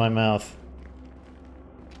instead of my mouth.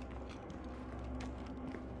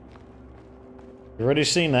 You've already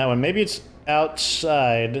seen that one. Maybe it's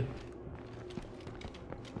outside.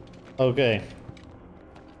 Okay.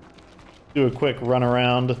 Do a quick run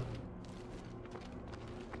around.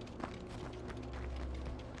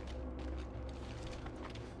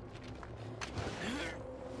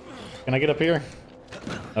 Can I get up here?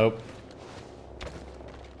 Nope.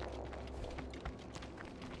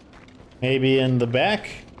 Maybe in the back?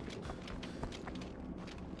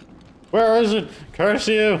 Where is it? Curse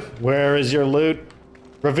you! Where is your loot?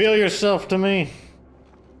 Reveal yourself to me!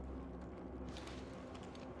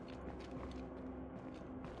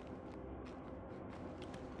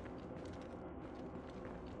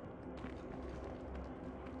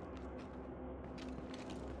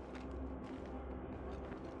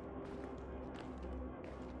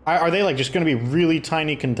 Are they like just gonna be really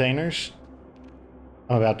tiny containers?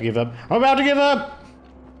 I'm about to give up. I'm about to give up!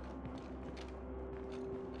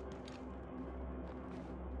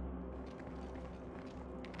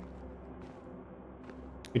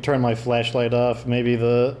 You turn my flashlight off, maybe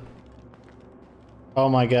the... Oh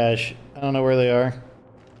my gosh, I don't know where they are.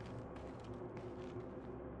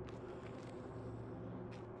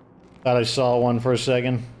 Thought I saw one for a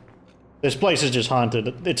second. This place is just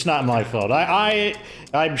haunted. It's not my fault.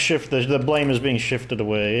 I'm shifted. The blame is being shifted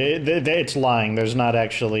away. It's lying. There's not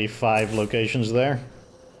actually 5 locations there.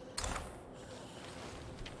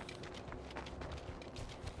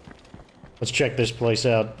 Let's check this place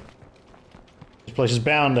out. This place is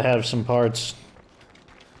bound to have some parts.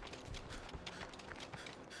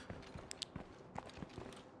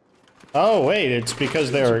 Oh, wait, it's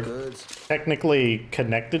because they're technically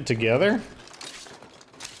connected together?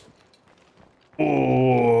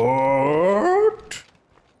 What?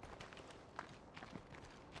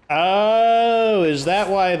 Oh, is that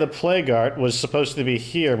why the plague art was supposed to be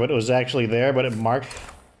here, but it was actually there, but it marked...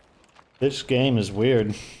 This game is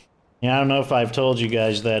weird. Yeah, I don't know if I've told you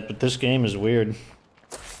guys that, but this game is weird.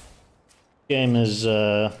 This game is,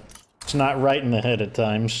 it's not right in the head at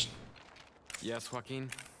times. Yes, Joaquin?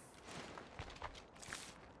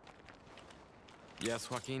 Yes,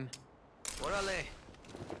 Joaquin? Órale.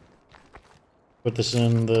 Put this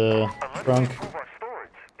in the trunk.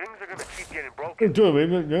 Things are gonna keep getting broken.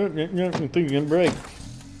 Things can break.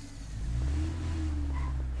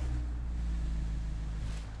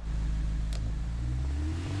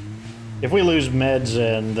 If we lose meds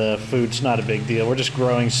and food, it's not a big deal. We're just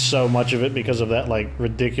growing so much of it because of that, like,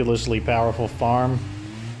 ridiculously powerful farm.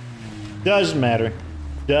 Doesn't matter.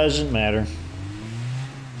 Doesn't matter.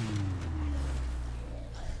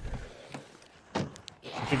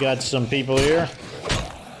 We got some people here.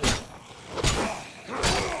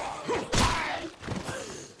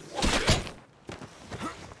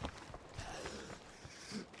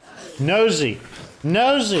 Nosy!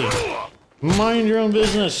 Nosy! Mind your own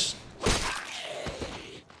business.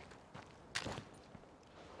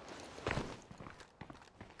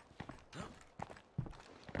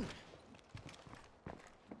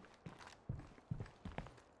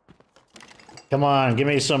 Come on, give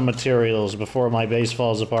me some materials before my base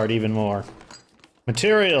falls apart even more.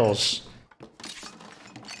 Materials!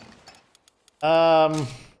 I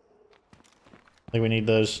think we need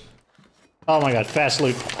those. Oh my god, fast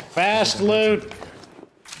loot. Fast loot!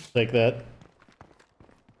 Take that.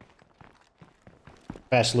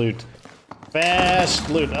 Fast loot. Fast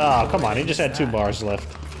loot. Oh, come on, he just had 2 bars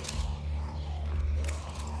left.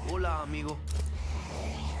 Hola, amigo.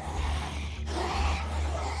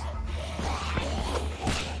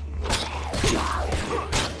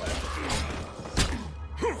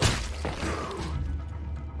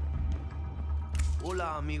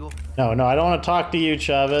 Hola, amigo. No, I don't want to talk to you,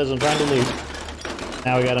 Chavez. I'm trying to loot.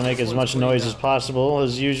 Now we gotta make as much noise as possible,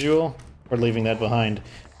 as usual. We're leaving that behind.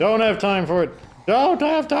 Don't have time for it. Don't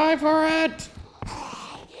have time for it!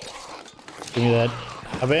 Give me that.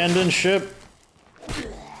 Abandoned ship.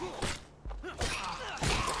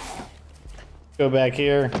 Go back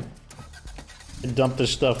here. And dump this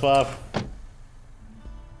stuff off.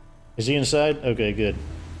 Is he inside? Okay, good.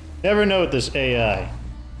 Never know with this AI.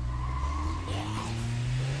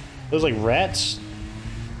 Those like rats?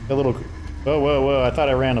 A little... Whoa, whoa, whoa. I thought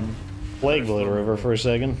I ran a plague bloater over for a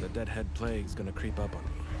second. The deadhead plague's gonna creep up on me.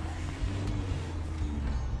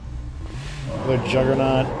 Another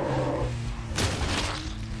juggernaut.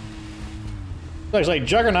 Looks like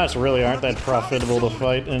juggernauts really aren't that profitable to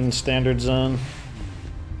fight in standard zone.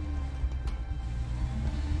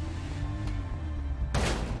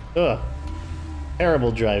 Ugh.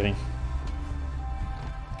 Terrible driving.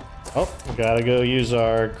 Oh, we gotta go use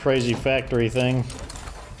our crazy factory thing.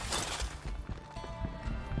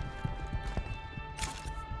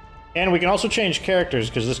 And we can also change characters,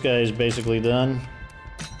 because this guy is basically done.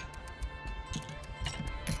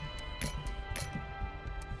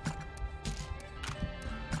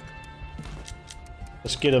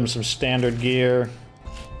 Let's get him some standard gear.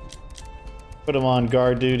 Put him on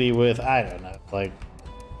guard duty with, I don't know, like...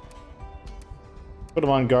 Put him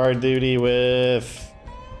on guard duty with...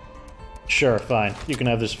 Sure, fine. You can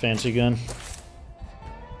have this fancy gun.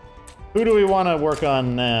 Who do we want to work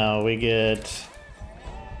on now? We get...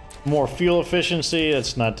 more fuel efficiency,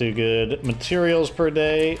 that's not too good. Materials per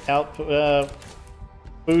day,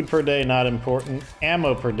 food per day, not important.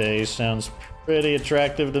 Ammo per day sounds pretty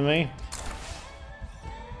attractive to me.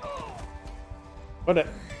 What?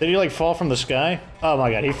 Did he like fall from the sky? Oh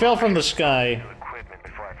my god, he fell from the sky.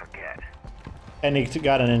 And he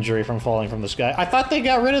got an injury from falling from the sky. I thought they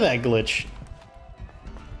got rid of that glitch.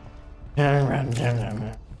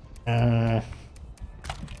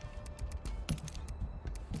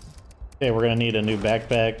 Okay, we're gonna need a new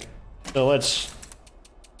backpack. So let's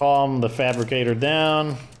calm the fabricator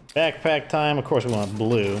down. Backpack time. Of course we want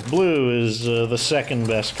blue. Blue is the second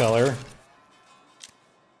best color.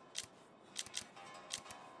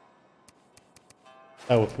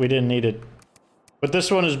 Oh, we didn't need it. But this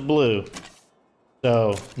one is blue.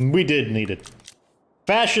 So, we did need it.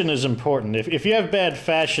 Fashion is important. If you have bad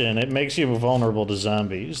fashion, it makes you vulnerable to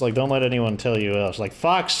zombies. Like, don't let anyone tell you else. Like,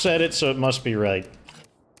 Fox said it, so it must be right.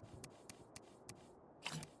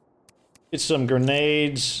 Get some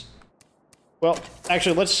grenades. Well,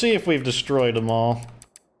 actually, let's see if we've destroyed them all.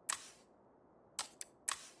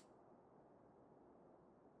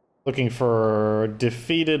 Looking for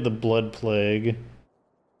defeated the blood plague.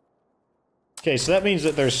 Okay, so that means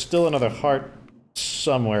that there's still another heart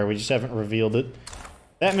somewhere. We just haven't revealed it.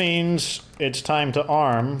 That means it's time to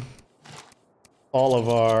arm all of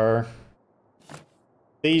our...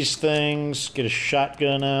 these things. Get a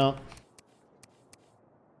shotgun out.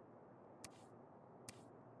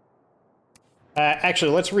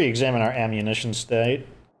 Actually, let's re-examine our ammunition state.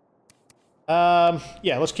 Yeah,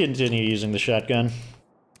 let's continue using the shotgun.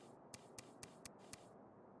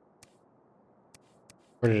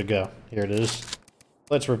 Where did it go? Here it is.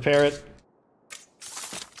 Let's repair it.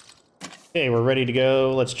 Okay, we're ready to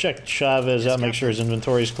go. Let's check Chavez out, make sure his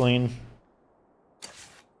inventory's clean.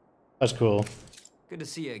 That's cool. Good to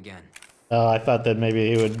see you again. I thought that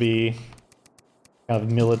maybe it would be kind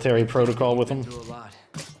of military protocol with him. Through a lot.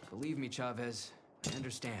 Believe me, Chavez, I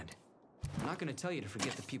understand. I'm not gonna tell you to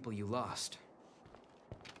forget the people you lost.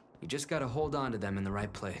 You just gotta hold on to them in the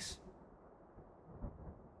right place.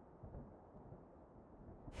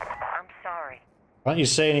 I'm sorry. Why don't you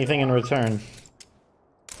say anything in return?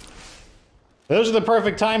 Those are the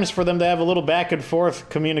perfect times for them to have a little back and forth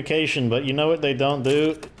communication, but you know what they don't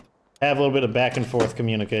do? Have a little bit of back and forth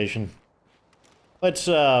communication. Let's,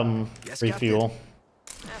 Yes, refuel.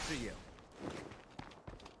 Captain. After you.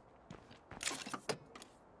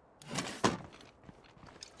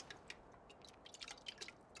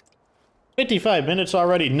 55 minutes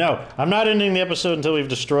already? No, I'm not ending the episode until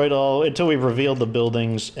we've until we've revealed the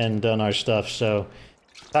buildings and done our stuff, so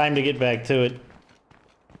time to get back to it.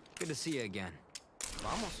 Good to see you again.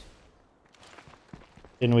 Vamos.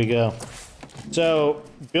 In we go. So,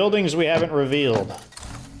 buildings we haven't revealed.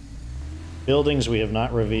 Buildings we have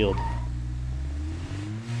not revealed.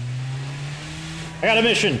 I got a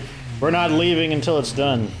mission! We're not leaving until it's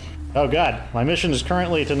done. Oh god, my mission is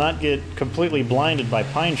currently to not get completely blinded by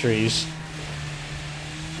pine trees.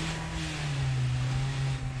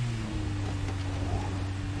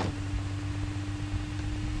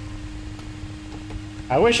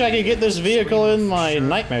 I wish I could get this vehicle in my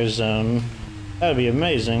nightmare zone. That would be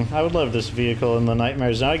amazing. I would love this vehicle in the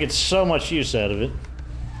nightmare zone. I get so much use out of it.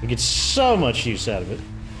 I get so much use out of it.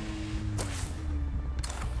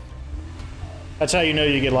 That's how you know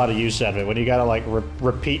you get a lot of use out of it. When you gotta like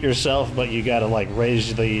repeat yourself, but you gotta like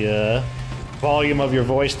raise the volume of your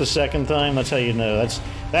voice the second time. That's how you know.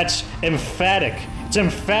 That's emphatic. It's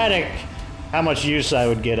emphatic how much use I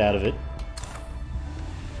would get out of it.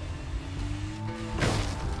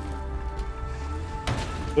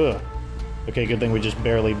 Ugh. Okay, good thing we just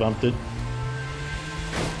barely bumped it.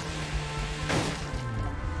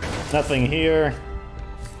 Nothing here.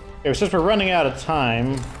 Okay, since we're running out of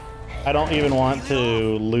time, I don't even want to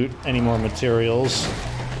loot any more materials.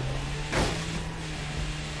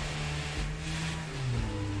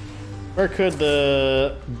 Where could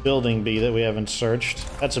the building be that we haven't searched?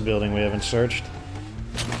 That's a building we haven't searched.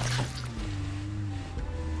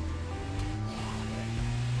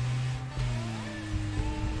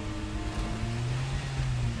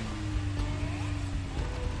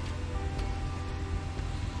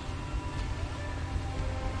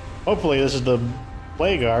 Hopefully this is the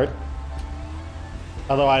plague art.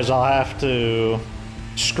 Otherwise I'll have to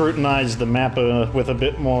scrutinize the map with a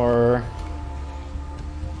bit more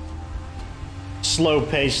slow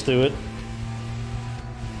pace to it.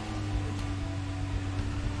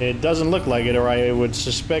 It doesn't look like it, or I would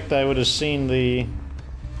suspect I would have seen the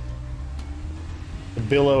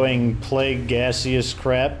billowing plague gaseous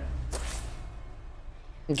crap.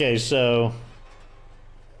 Okay, so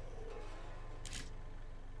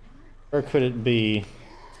where could it be?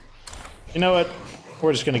 You know what?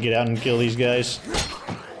 We're just gonna get out and kill these guys.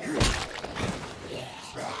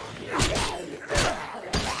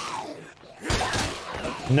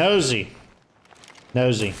 Nosy.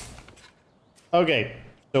 Nosy. Okay,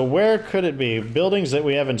 so where could it be? Buildings that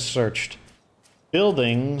we haven't searched.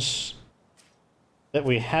 Buildings that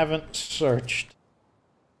we haven't searched.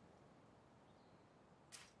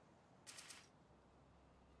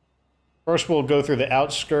 First we'll go through the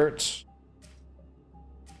outskirts.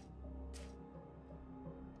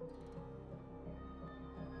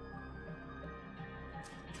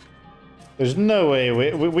 There's no way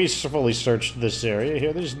we fully searched this area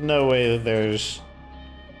here. There's no way that there's...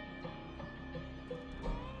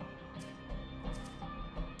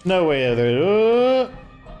 No way that there's...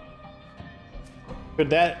 Could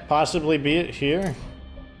that possibly be it here?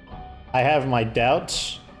 I have my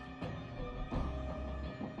doubts.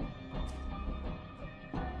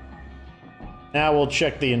 Now we'll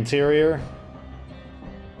check the interior.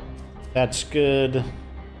 That's good.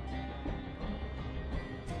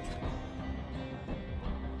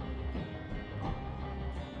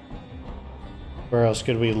 Where else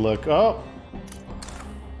could we look? Oh!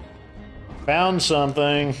 Found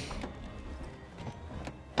something.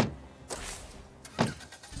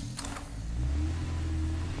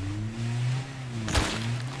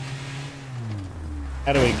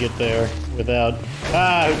 How do we get there without...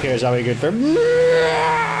 Ah, who cares how we get there?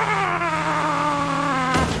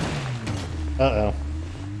 Uh-oh.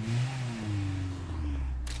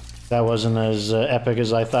 That wasn't as epic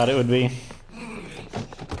as I thought it would be.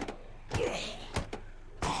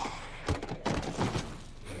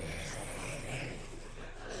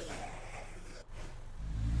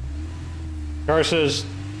 Car says...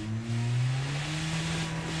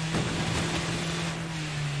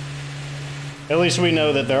 At least we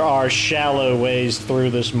know that there are shallow ways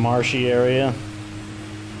through this marshy area.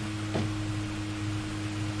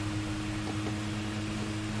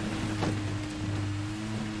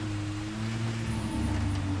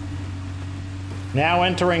 Now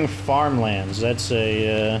entering farmlands. That's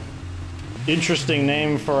a interesting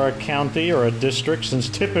name for a county or a district, since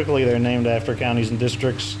typically they're named after counties and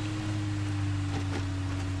districts.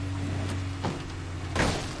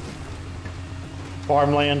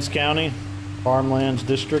 Farmlands County. Farmlands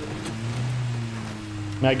District.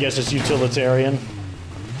 I guess it's utilitarian.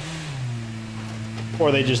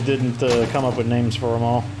 Or they just didn't come up with names for them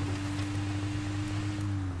all.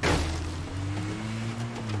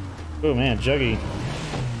 Oh man, Juggy.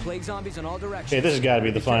 Plague zombies in all directions. Okay, this has got to be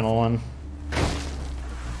the final one.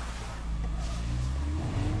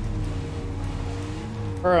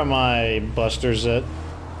 Where are my busters at?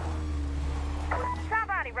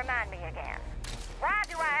 Somebody remind me again. Why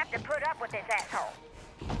do I have to put up with this asshole?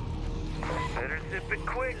 Better zip it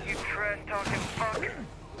quick, you trash-talking fuck.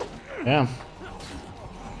 Yeah.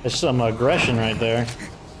 There's some aggression right there.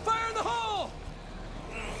 Fire in the hole!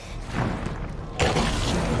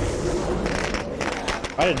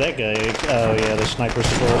 Why did that guy... Oh yeah, the sniper's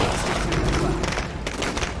full.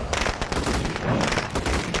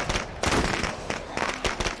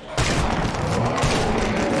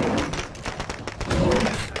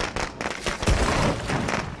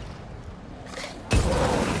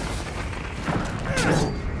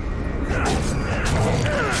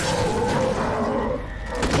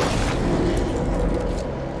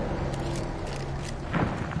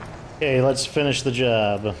 Okay, let's finish the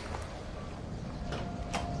job.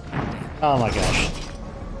 Oh my gosh.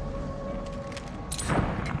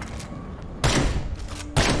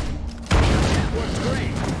 Works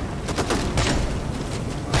great.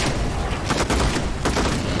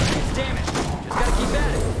 Damn it. Just gotta keep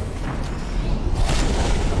at it.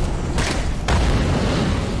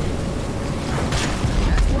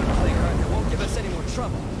 That's one plague guard that won't give us any more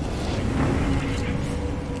trouble.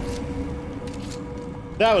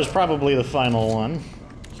 That was probably the final one.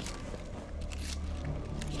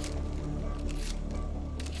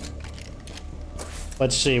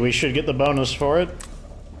 Let's see, we should get the bonus for it.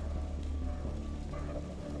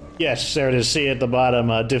 Yes, there it is. See at the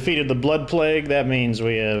bottom, defeated the blood plague. That means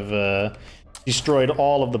we have destroyed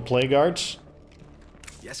all of the plague arts.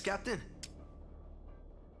 Yes, Captain?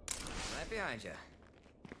 Right behind you.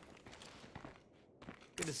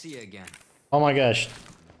 Good to see you again. Oh my gosh.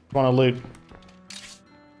 Want to loot.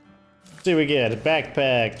 Let's see what we get. A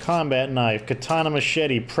backpack, combat knife, katana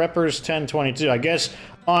machete, preppers 1022. I guess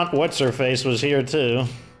Aunt What's-Her-Face was here too.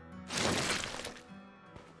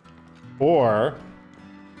 Or,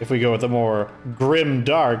 if we go with a more grim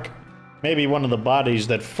dark, maybe one of the bodies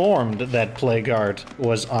that formed that plague art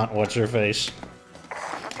was Aunt What's-Her-Face.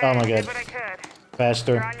 Okay, Oh my did god. what I could.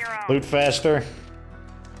 Faster. You're on your own. Loot faster.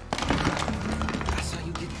 I saw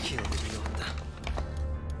you get killed, idiota.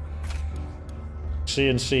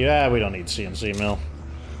 CNC. Ah, we don't need CNC mill.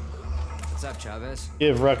 What's up, Chavez?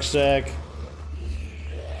 Give rucksack.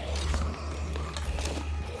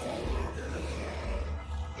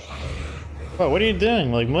 Oh, what are you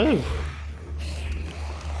doing? Like, move.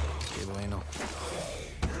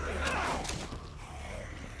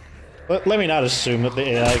 Let me not assume that the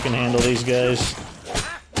AI can handle these guys.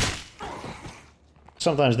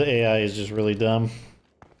 Sometimes the AI is just really dumb.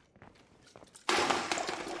 You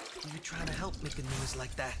trying to help make a noise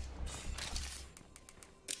like that?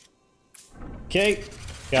 Okay,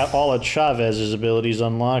 got all of Chavez's abilities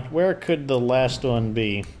unlocked. Where could the last one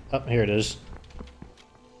be? Oh, here it is.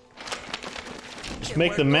 Just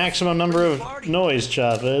make the maximum number of noise,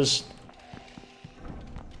 Chavez.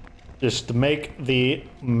 Just to make the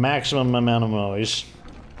maximum amount of noise.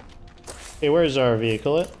 Okay, where's our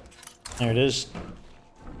vehicle at? There it is.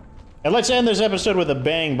 And let's end this episode with a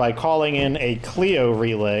bang by calling in a Clio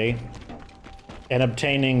relay and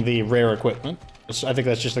obtaining the rare equipment. I think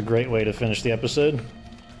that's just a great way to finish the episode.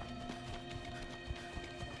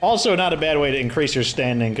 Also, not a bad way to increase your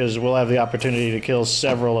standing, because we'll have the opportunity to kill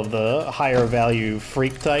several of the higher value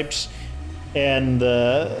freak types. And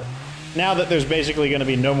now that there's basically going to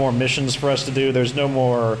be no more missions for us to do, there's no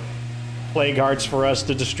more plague hearts for us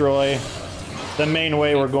to destroy, the main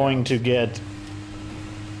way we're going to get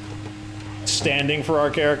standing for our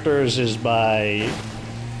characters is by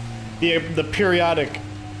the periodic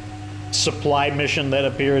supply mission that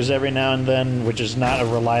appears every now and then, which is not a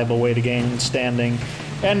reliable way to gain standing,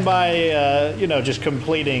 and by, you know, just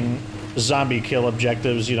completing zombie kill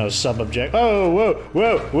objectives, you know, sub-object. Oh, whoa,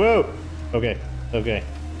 whoa, whoa! Okay, okay,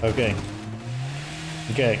 okay.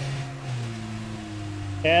 Okay.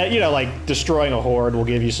 You know, like, destroying a horde will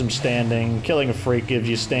give you some standing, killing a freak gives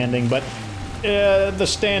you standing, but the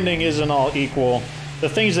standing isn't all equal. The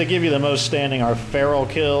things that give you the most standing are feral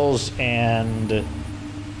kills and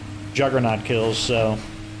juggernaut kills, so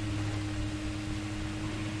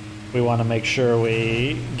we want to make sure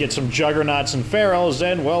we get some juggernauts and ferals,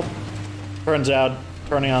 and, well, turns out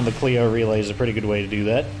turning on the Clio relay is a pretty good way to do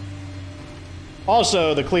that.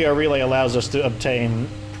 Also, the Clio relay allows us to obtain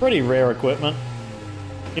pretty rare equipment.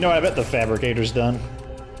 You know what, I bet the fabricator's done.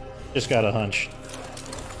 Just got a hunch.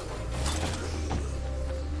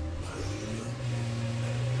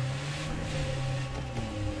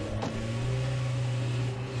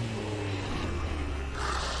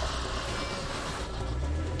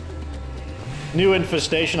 New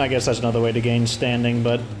infestation, I guess that's another way to gain standing,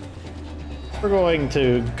 but we're going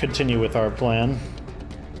to continue with our plan.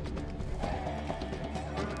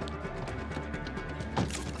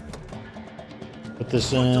 Put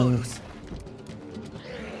this in.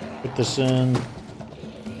 Put this in.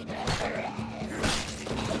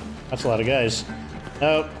 That's a lot of guys.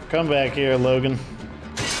 Nope, come back here, Logan.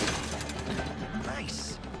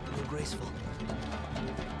 Nice. A little graceful.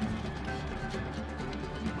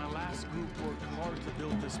 My last group worked hard to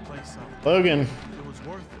build this place up. Logan. It was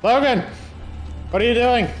worth it. Logan! What are you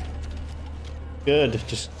doing? Good,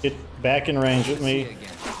 just get back in range with me.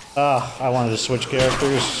 Ah, I wanted to switch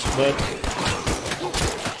characters, but...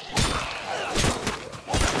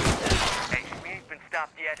 Hey, we ain't been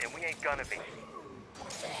stopped yet, and we ain't gonna be.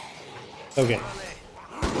 Okay.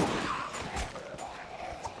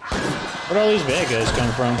 Where'd all these bad guys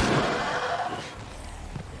come from?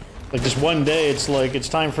 Like, just one day, it's like, it's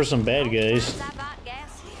time for some bad guys.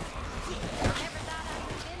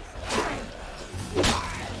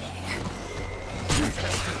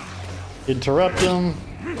 Interrupt them.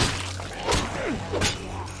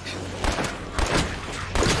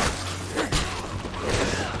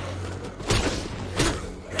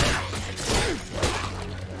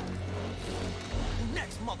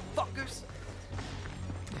 Next, motherfuckers.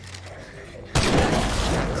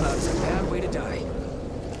 Cloud's a bad way to die.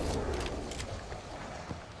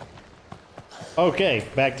 Okay,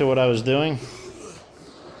 back to what I was doing.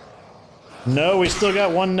 No, we still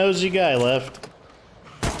got one nosy guy left.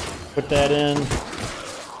 Put that in. I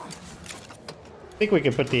think we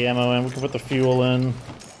could put the ammo in. We can put the fuel in.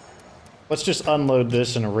 Let's just unload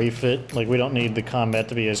this and refit. Like, we don't need the combat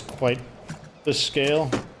to be as quite this scale.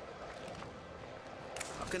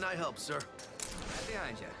 How can I help, sir?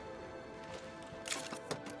 Behind you.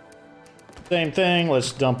 Same thing.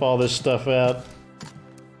 Let's dump all this stuff out.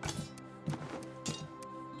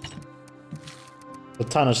 A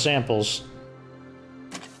ton of samples.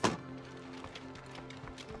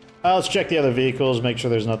 Let's check the other vehicles, make sure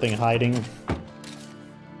there's nothing hiding.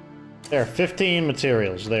 There, 15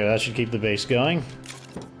 materials. There, that should keep the base going.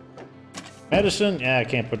 Medicine? Yeah, I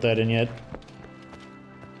can't put that in yet.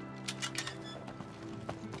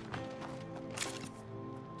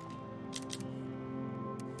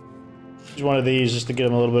 Use one of these just to get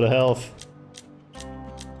him a little bit of health.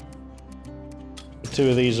 Put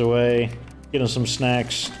 2 of these away. Get him some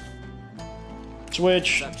snacks.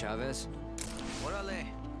 Switch. What's up, Chavez? Orale.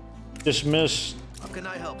 Dismiss. How can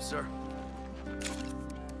I help, sir?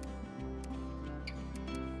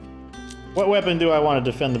 What weapon do I want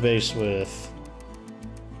to defend the base with?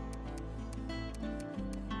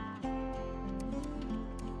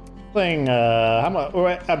 Thing, how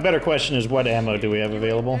much? A better question is, what ammo do we have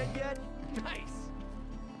available?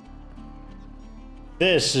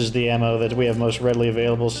 This is the ammo that we have most readily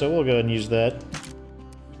available, so we'll go ahead and use that.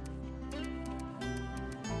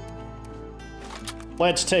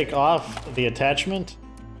 Let's take off the attachment,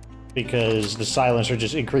 because the silencer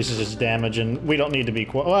just increases its damage, and we don't need to be...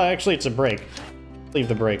 Well, actually, it's a brake. Leave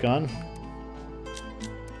the brake on.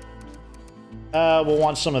 We'll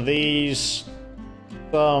want some of these.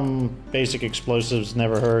 Some basic explosives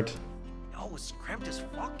never hurt. Oh, it's cramped as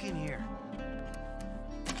fuck in here.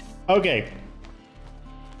 Okay.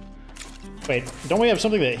 Wait, don't we have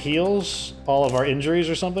something that heals all of our injuries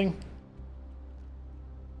or something?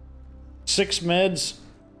 6 meds?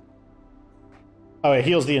 Oh, it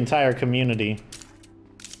heals the entire community.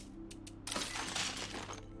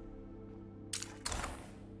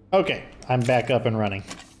 Okay, I'm back up and running.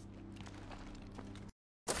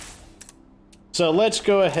 So let's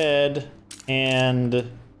go ahead and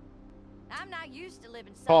I'm not used to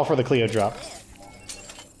living call for the Cleo drop.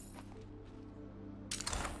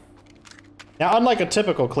 Now, unlike a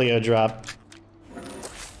typical Cleo drop,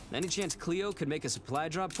 Any chance Cleo could make a supply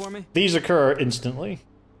drop for me? these occur instantly.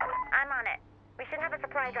 I'm on it. We should have a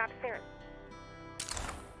supply drop soon.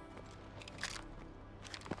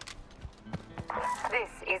 This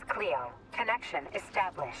is Cleo. Connection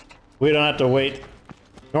established. We don't have to wait.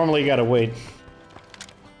 Normally, you gotta wait.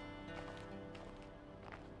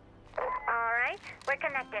 Alright, we're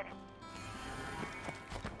connected.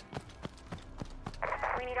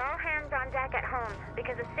 We need all hands on deck at home,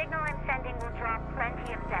 because the signal I'm sending will draw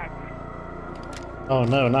plenty of Zeds. Oh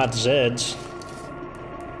no, not Zeds.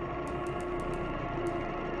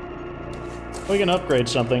 We can upgrade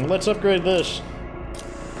something. Let's upgrade this.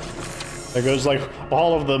 There goes, like,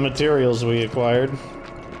 all of the materials we acquired.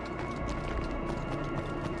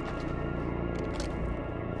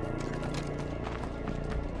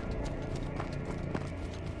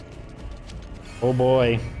 Oh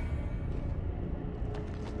boy.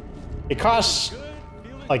 It costs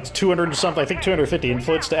like 200 and something, I think 250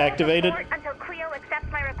 influence to activate it. Until Cleo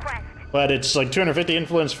accepts my request. But it's like 250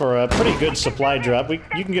 influence for a pretty good supply drop.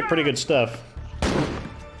 You can get pretty good stuff.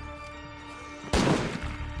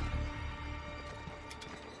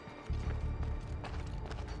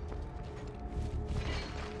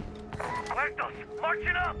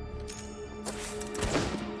 Marching up.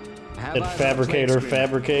 That fabricator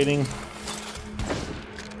fabricating.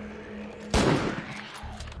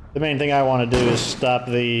 The main thing I want to do is stop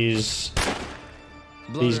these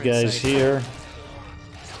guys here.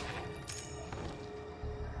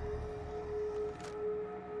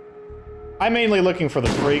 I'm mainly looking for the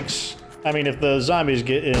freaks. I mean, if the zombies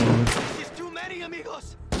get in... There's too many,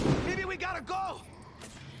 amigos. Maybe we gotta go.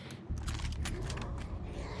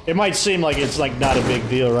 It might seem like it's like not a big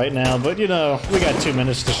deal right now, but you know, we got 2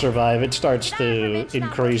 minutes to survive. It starts to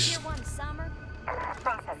increase.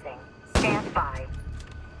 Processing. Stand by.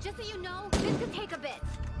 Just so you know, this could take a bit.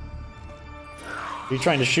 Are you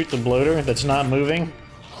trying to shoot the bloater that's not moving?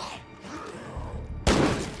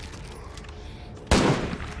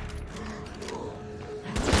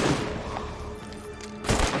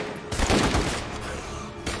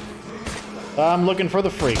 I'm looking for the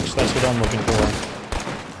freaks. That's what I'm looking for.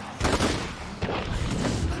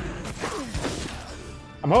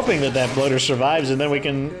 I'm hoping that that bloater survives and then we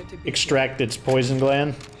can extract its poison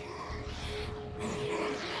gland.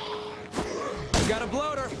 Got a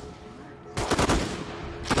bloater.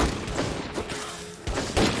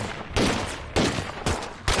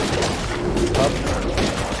 Up.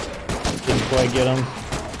 Didn't quite get him.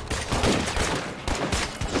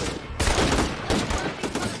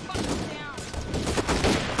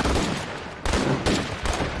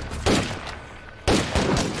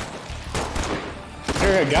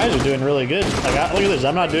 Guys are doing really good. Like, look at this.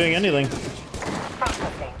 I'm not doing anything.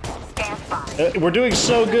 We're doing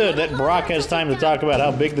so good that Brock has time to talk about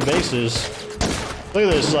how big the base is. Look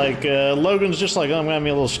at this. Like, Logan's just like, oh, I'm gonna have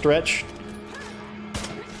me a little stretch.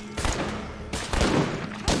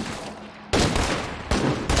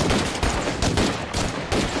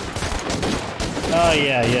 Oh,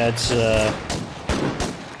 yeah, it's,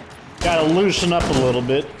 gotta loosen up a little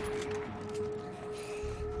bit.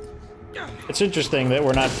 It's interesting that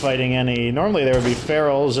we're not fighting any... Normally there would be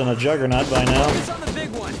ferals and a juggernaut by now. Focus on the big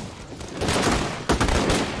one.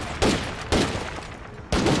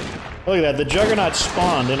 Look at that, the juggernaut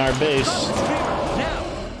spawned in our base.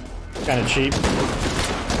 Kind of cheap.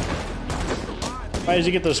 Why does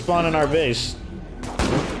he get to spawn in our base?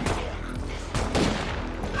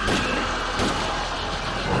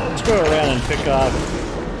 Let's go around and pick off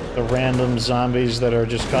the random zombies that are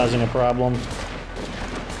just causing a problem.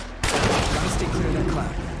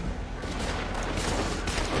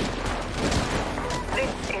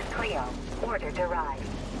 Derived.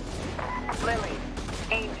 Lily,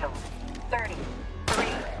 Angel, 33,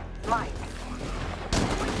 Mike.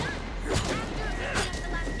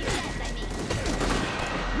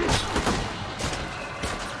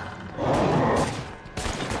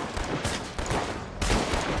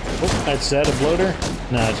 Oh, that's that, a bloater?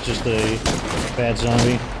 No, it's just a bad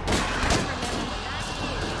zombie.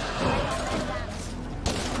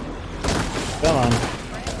 Come on.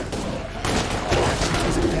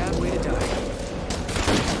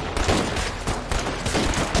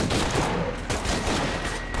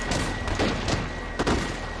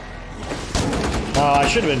 Oh, I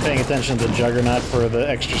should have been paying attention to the Juggernaut for the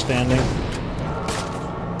extra standing.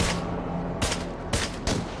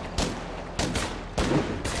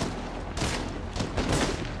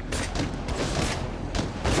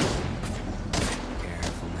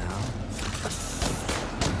 Careful now.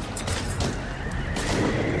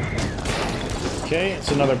 Okay,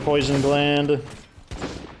 it's another poison gland.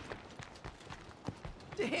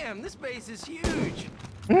 Damn, this base is huge.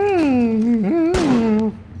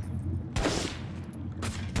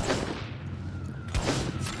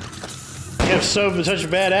 They have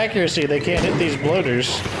such bad accuracy, they can't hit these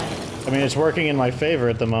bloaters. I mean, it's working in my favor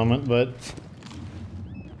at the moment, but...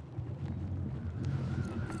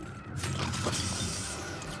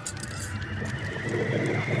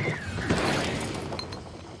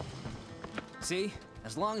 See?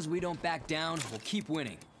 As long as we don't back down, we'll keep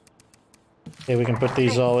winning. Okay, we can put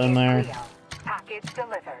these all in there. Package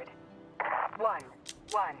delivered. 1,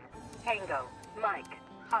 Tango, Mike,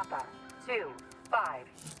 Papa, 2, 5.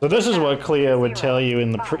 So this is what Cleo would tell you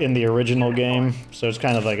in the original game. So it's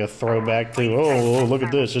kind of like a throwback to, oh, look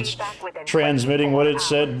at this. It's transmitting what it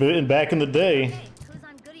said back in the day.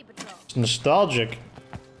 It's nostalgic.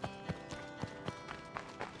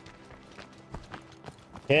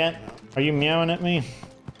 Cat, are you meowing at me?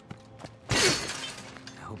 I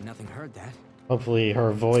hope Nothing heard that. Hopefully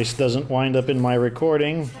her voice doesn't wind up in my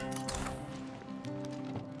recording.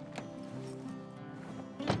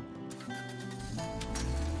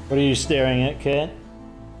 What are you staring at, Kat?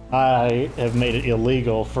 I have made it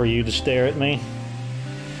illegal for you to stare at me.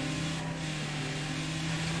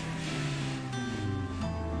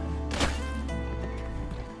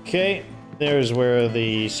 Okay, there's where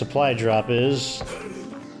the supply drop is.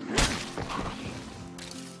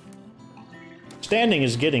 Standing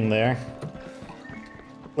is getting there.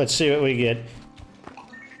 Let's see what we get.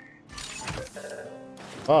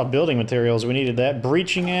 Oh, building materials, we needed that.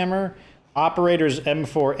 Breaching hammer, operator's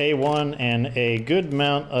M4A1, and a good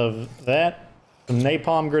amount of that. Some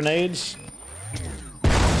napalm grenades.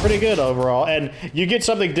 Pretty good overall, and you get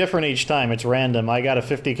something different each time. It's random. I got a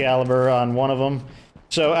 50 caliber on one of them.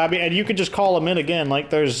 So, I mean, and you could just call them in again. Like,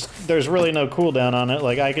 there's really no cooldown on it.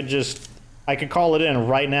 Like, I could call it in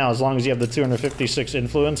right now as long as you have the 256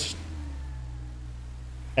 influence.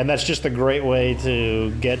 And that's just a great way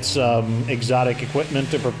to get some exotic equipment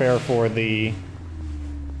to prepare for the...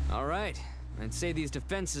 Alright, I'd say these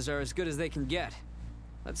defenses are as good as they can get.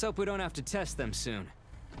 Let's hope we don't have to test them soon.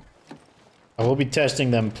 I will be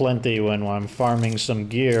testing them plenty when I'm farming some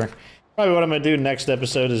gear. Probably what I'm going to do next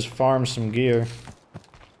episode is farm some gear.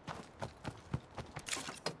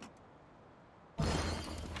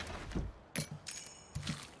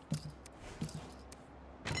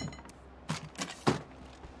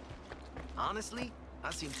 Honestly,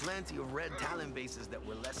 I've seen plenty of red Talon bases that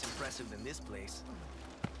were less impressive than this place.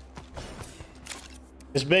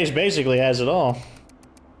 This base basically has it all.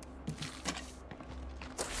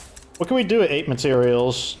 What can we do at 8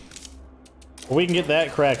 materials? Well, we can get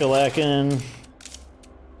that crack-a-lackin'.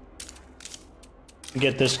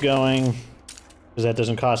 Get this going, because that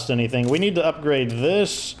doesn't cost anything. We need to upgrade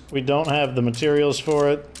this. We don't have the materials for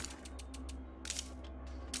it.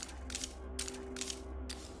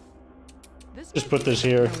 Just put this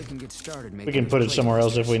here. We can put it somewhere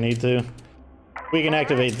else if we need to. We can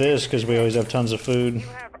activate this because we always have tons of food. You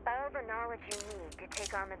have all the knowledge you need to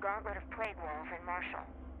take on the gauntlet of plague wolves in Marshall.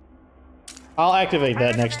 I'll activate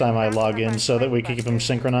that next time I log in so that we can keep them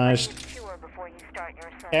synchronized.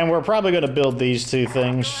 And we're probably going to build these two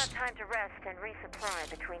things.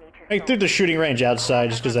 Like through the shooting range outside,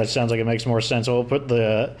 just because that sounds like it makes more sense. We'll put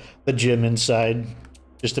the gym inside,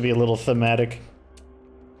 just to be a little thematic.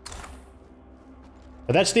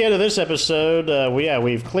 But that's the end of this episode.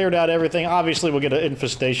 We've cleared out everything. Obviously, we'll get an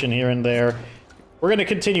infestation here and there. We're going to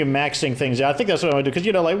continue maxing things out. I think that's what I'm going to do, because,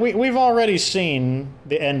 you know, like, we've already seen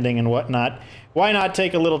the ending and whatnot. Why not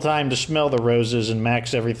take a little time to smell the roses and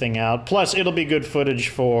max everything out? Plus, it'll be good footage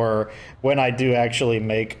for when I do actually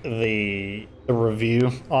make the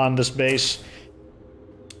review on this base.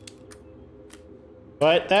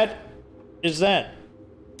 But that is that.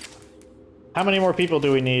 How many more people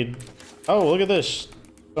do we need? Oh, look at this.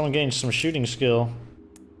 Someone gained some shooting skill.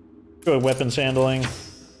 Good weapons handling.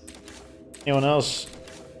 Anyone else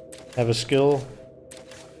have a skill?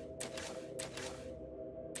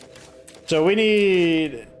 So we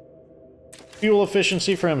need fuel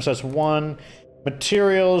efficiency for him, so that's 1.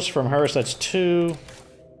 Materials from her, so that's 2.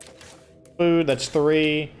 Food, that's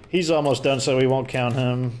 3. He's almost done, so we won't count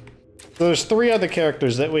him. So there's 3 other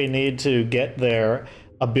characters that we need to get their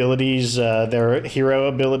abilities, their hero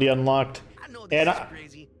ability unlocked. And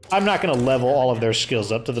I'm not going to level all of their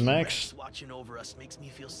skills up to the max.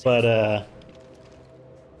 But,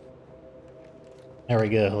 there we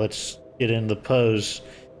go. Let's get in the pose.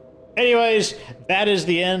 Anyways, that is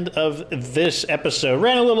the end of this episode.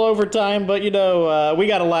 Ran a little overtime, but, you know, we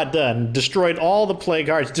got a lot done. Destroyed all the plague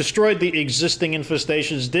hearts, destroyed the existing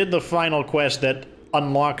infestations, did the final quest that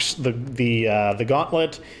unlocks the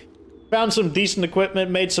gauntlet. Found some decent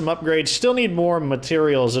equipment, made some upgrades. Still need more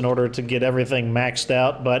materials in order to get everything maxed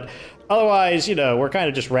out, but otherwise, you know, we're kind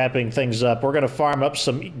of just wrapping things up. We're going to farm up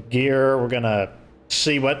some gear. We're going to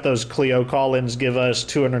see what those Clio call-ins give us,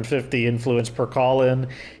 250 influence per call-in.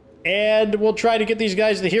 And we'll try to get these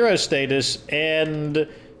guys the hero status, and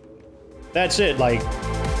that's it. Like,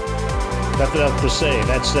 nothing else to say.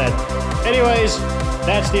 That's that. Anyways,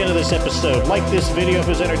 that's the end of this episode. Like this video if it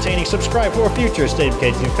was entertaining. Subscribe for future State of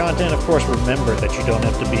K2 content. Of course, remember that you don't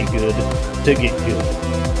have to be good to get good.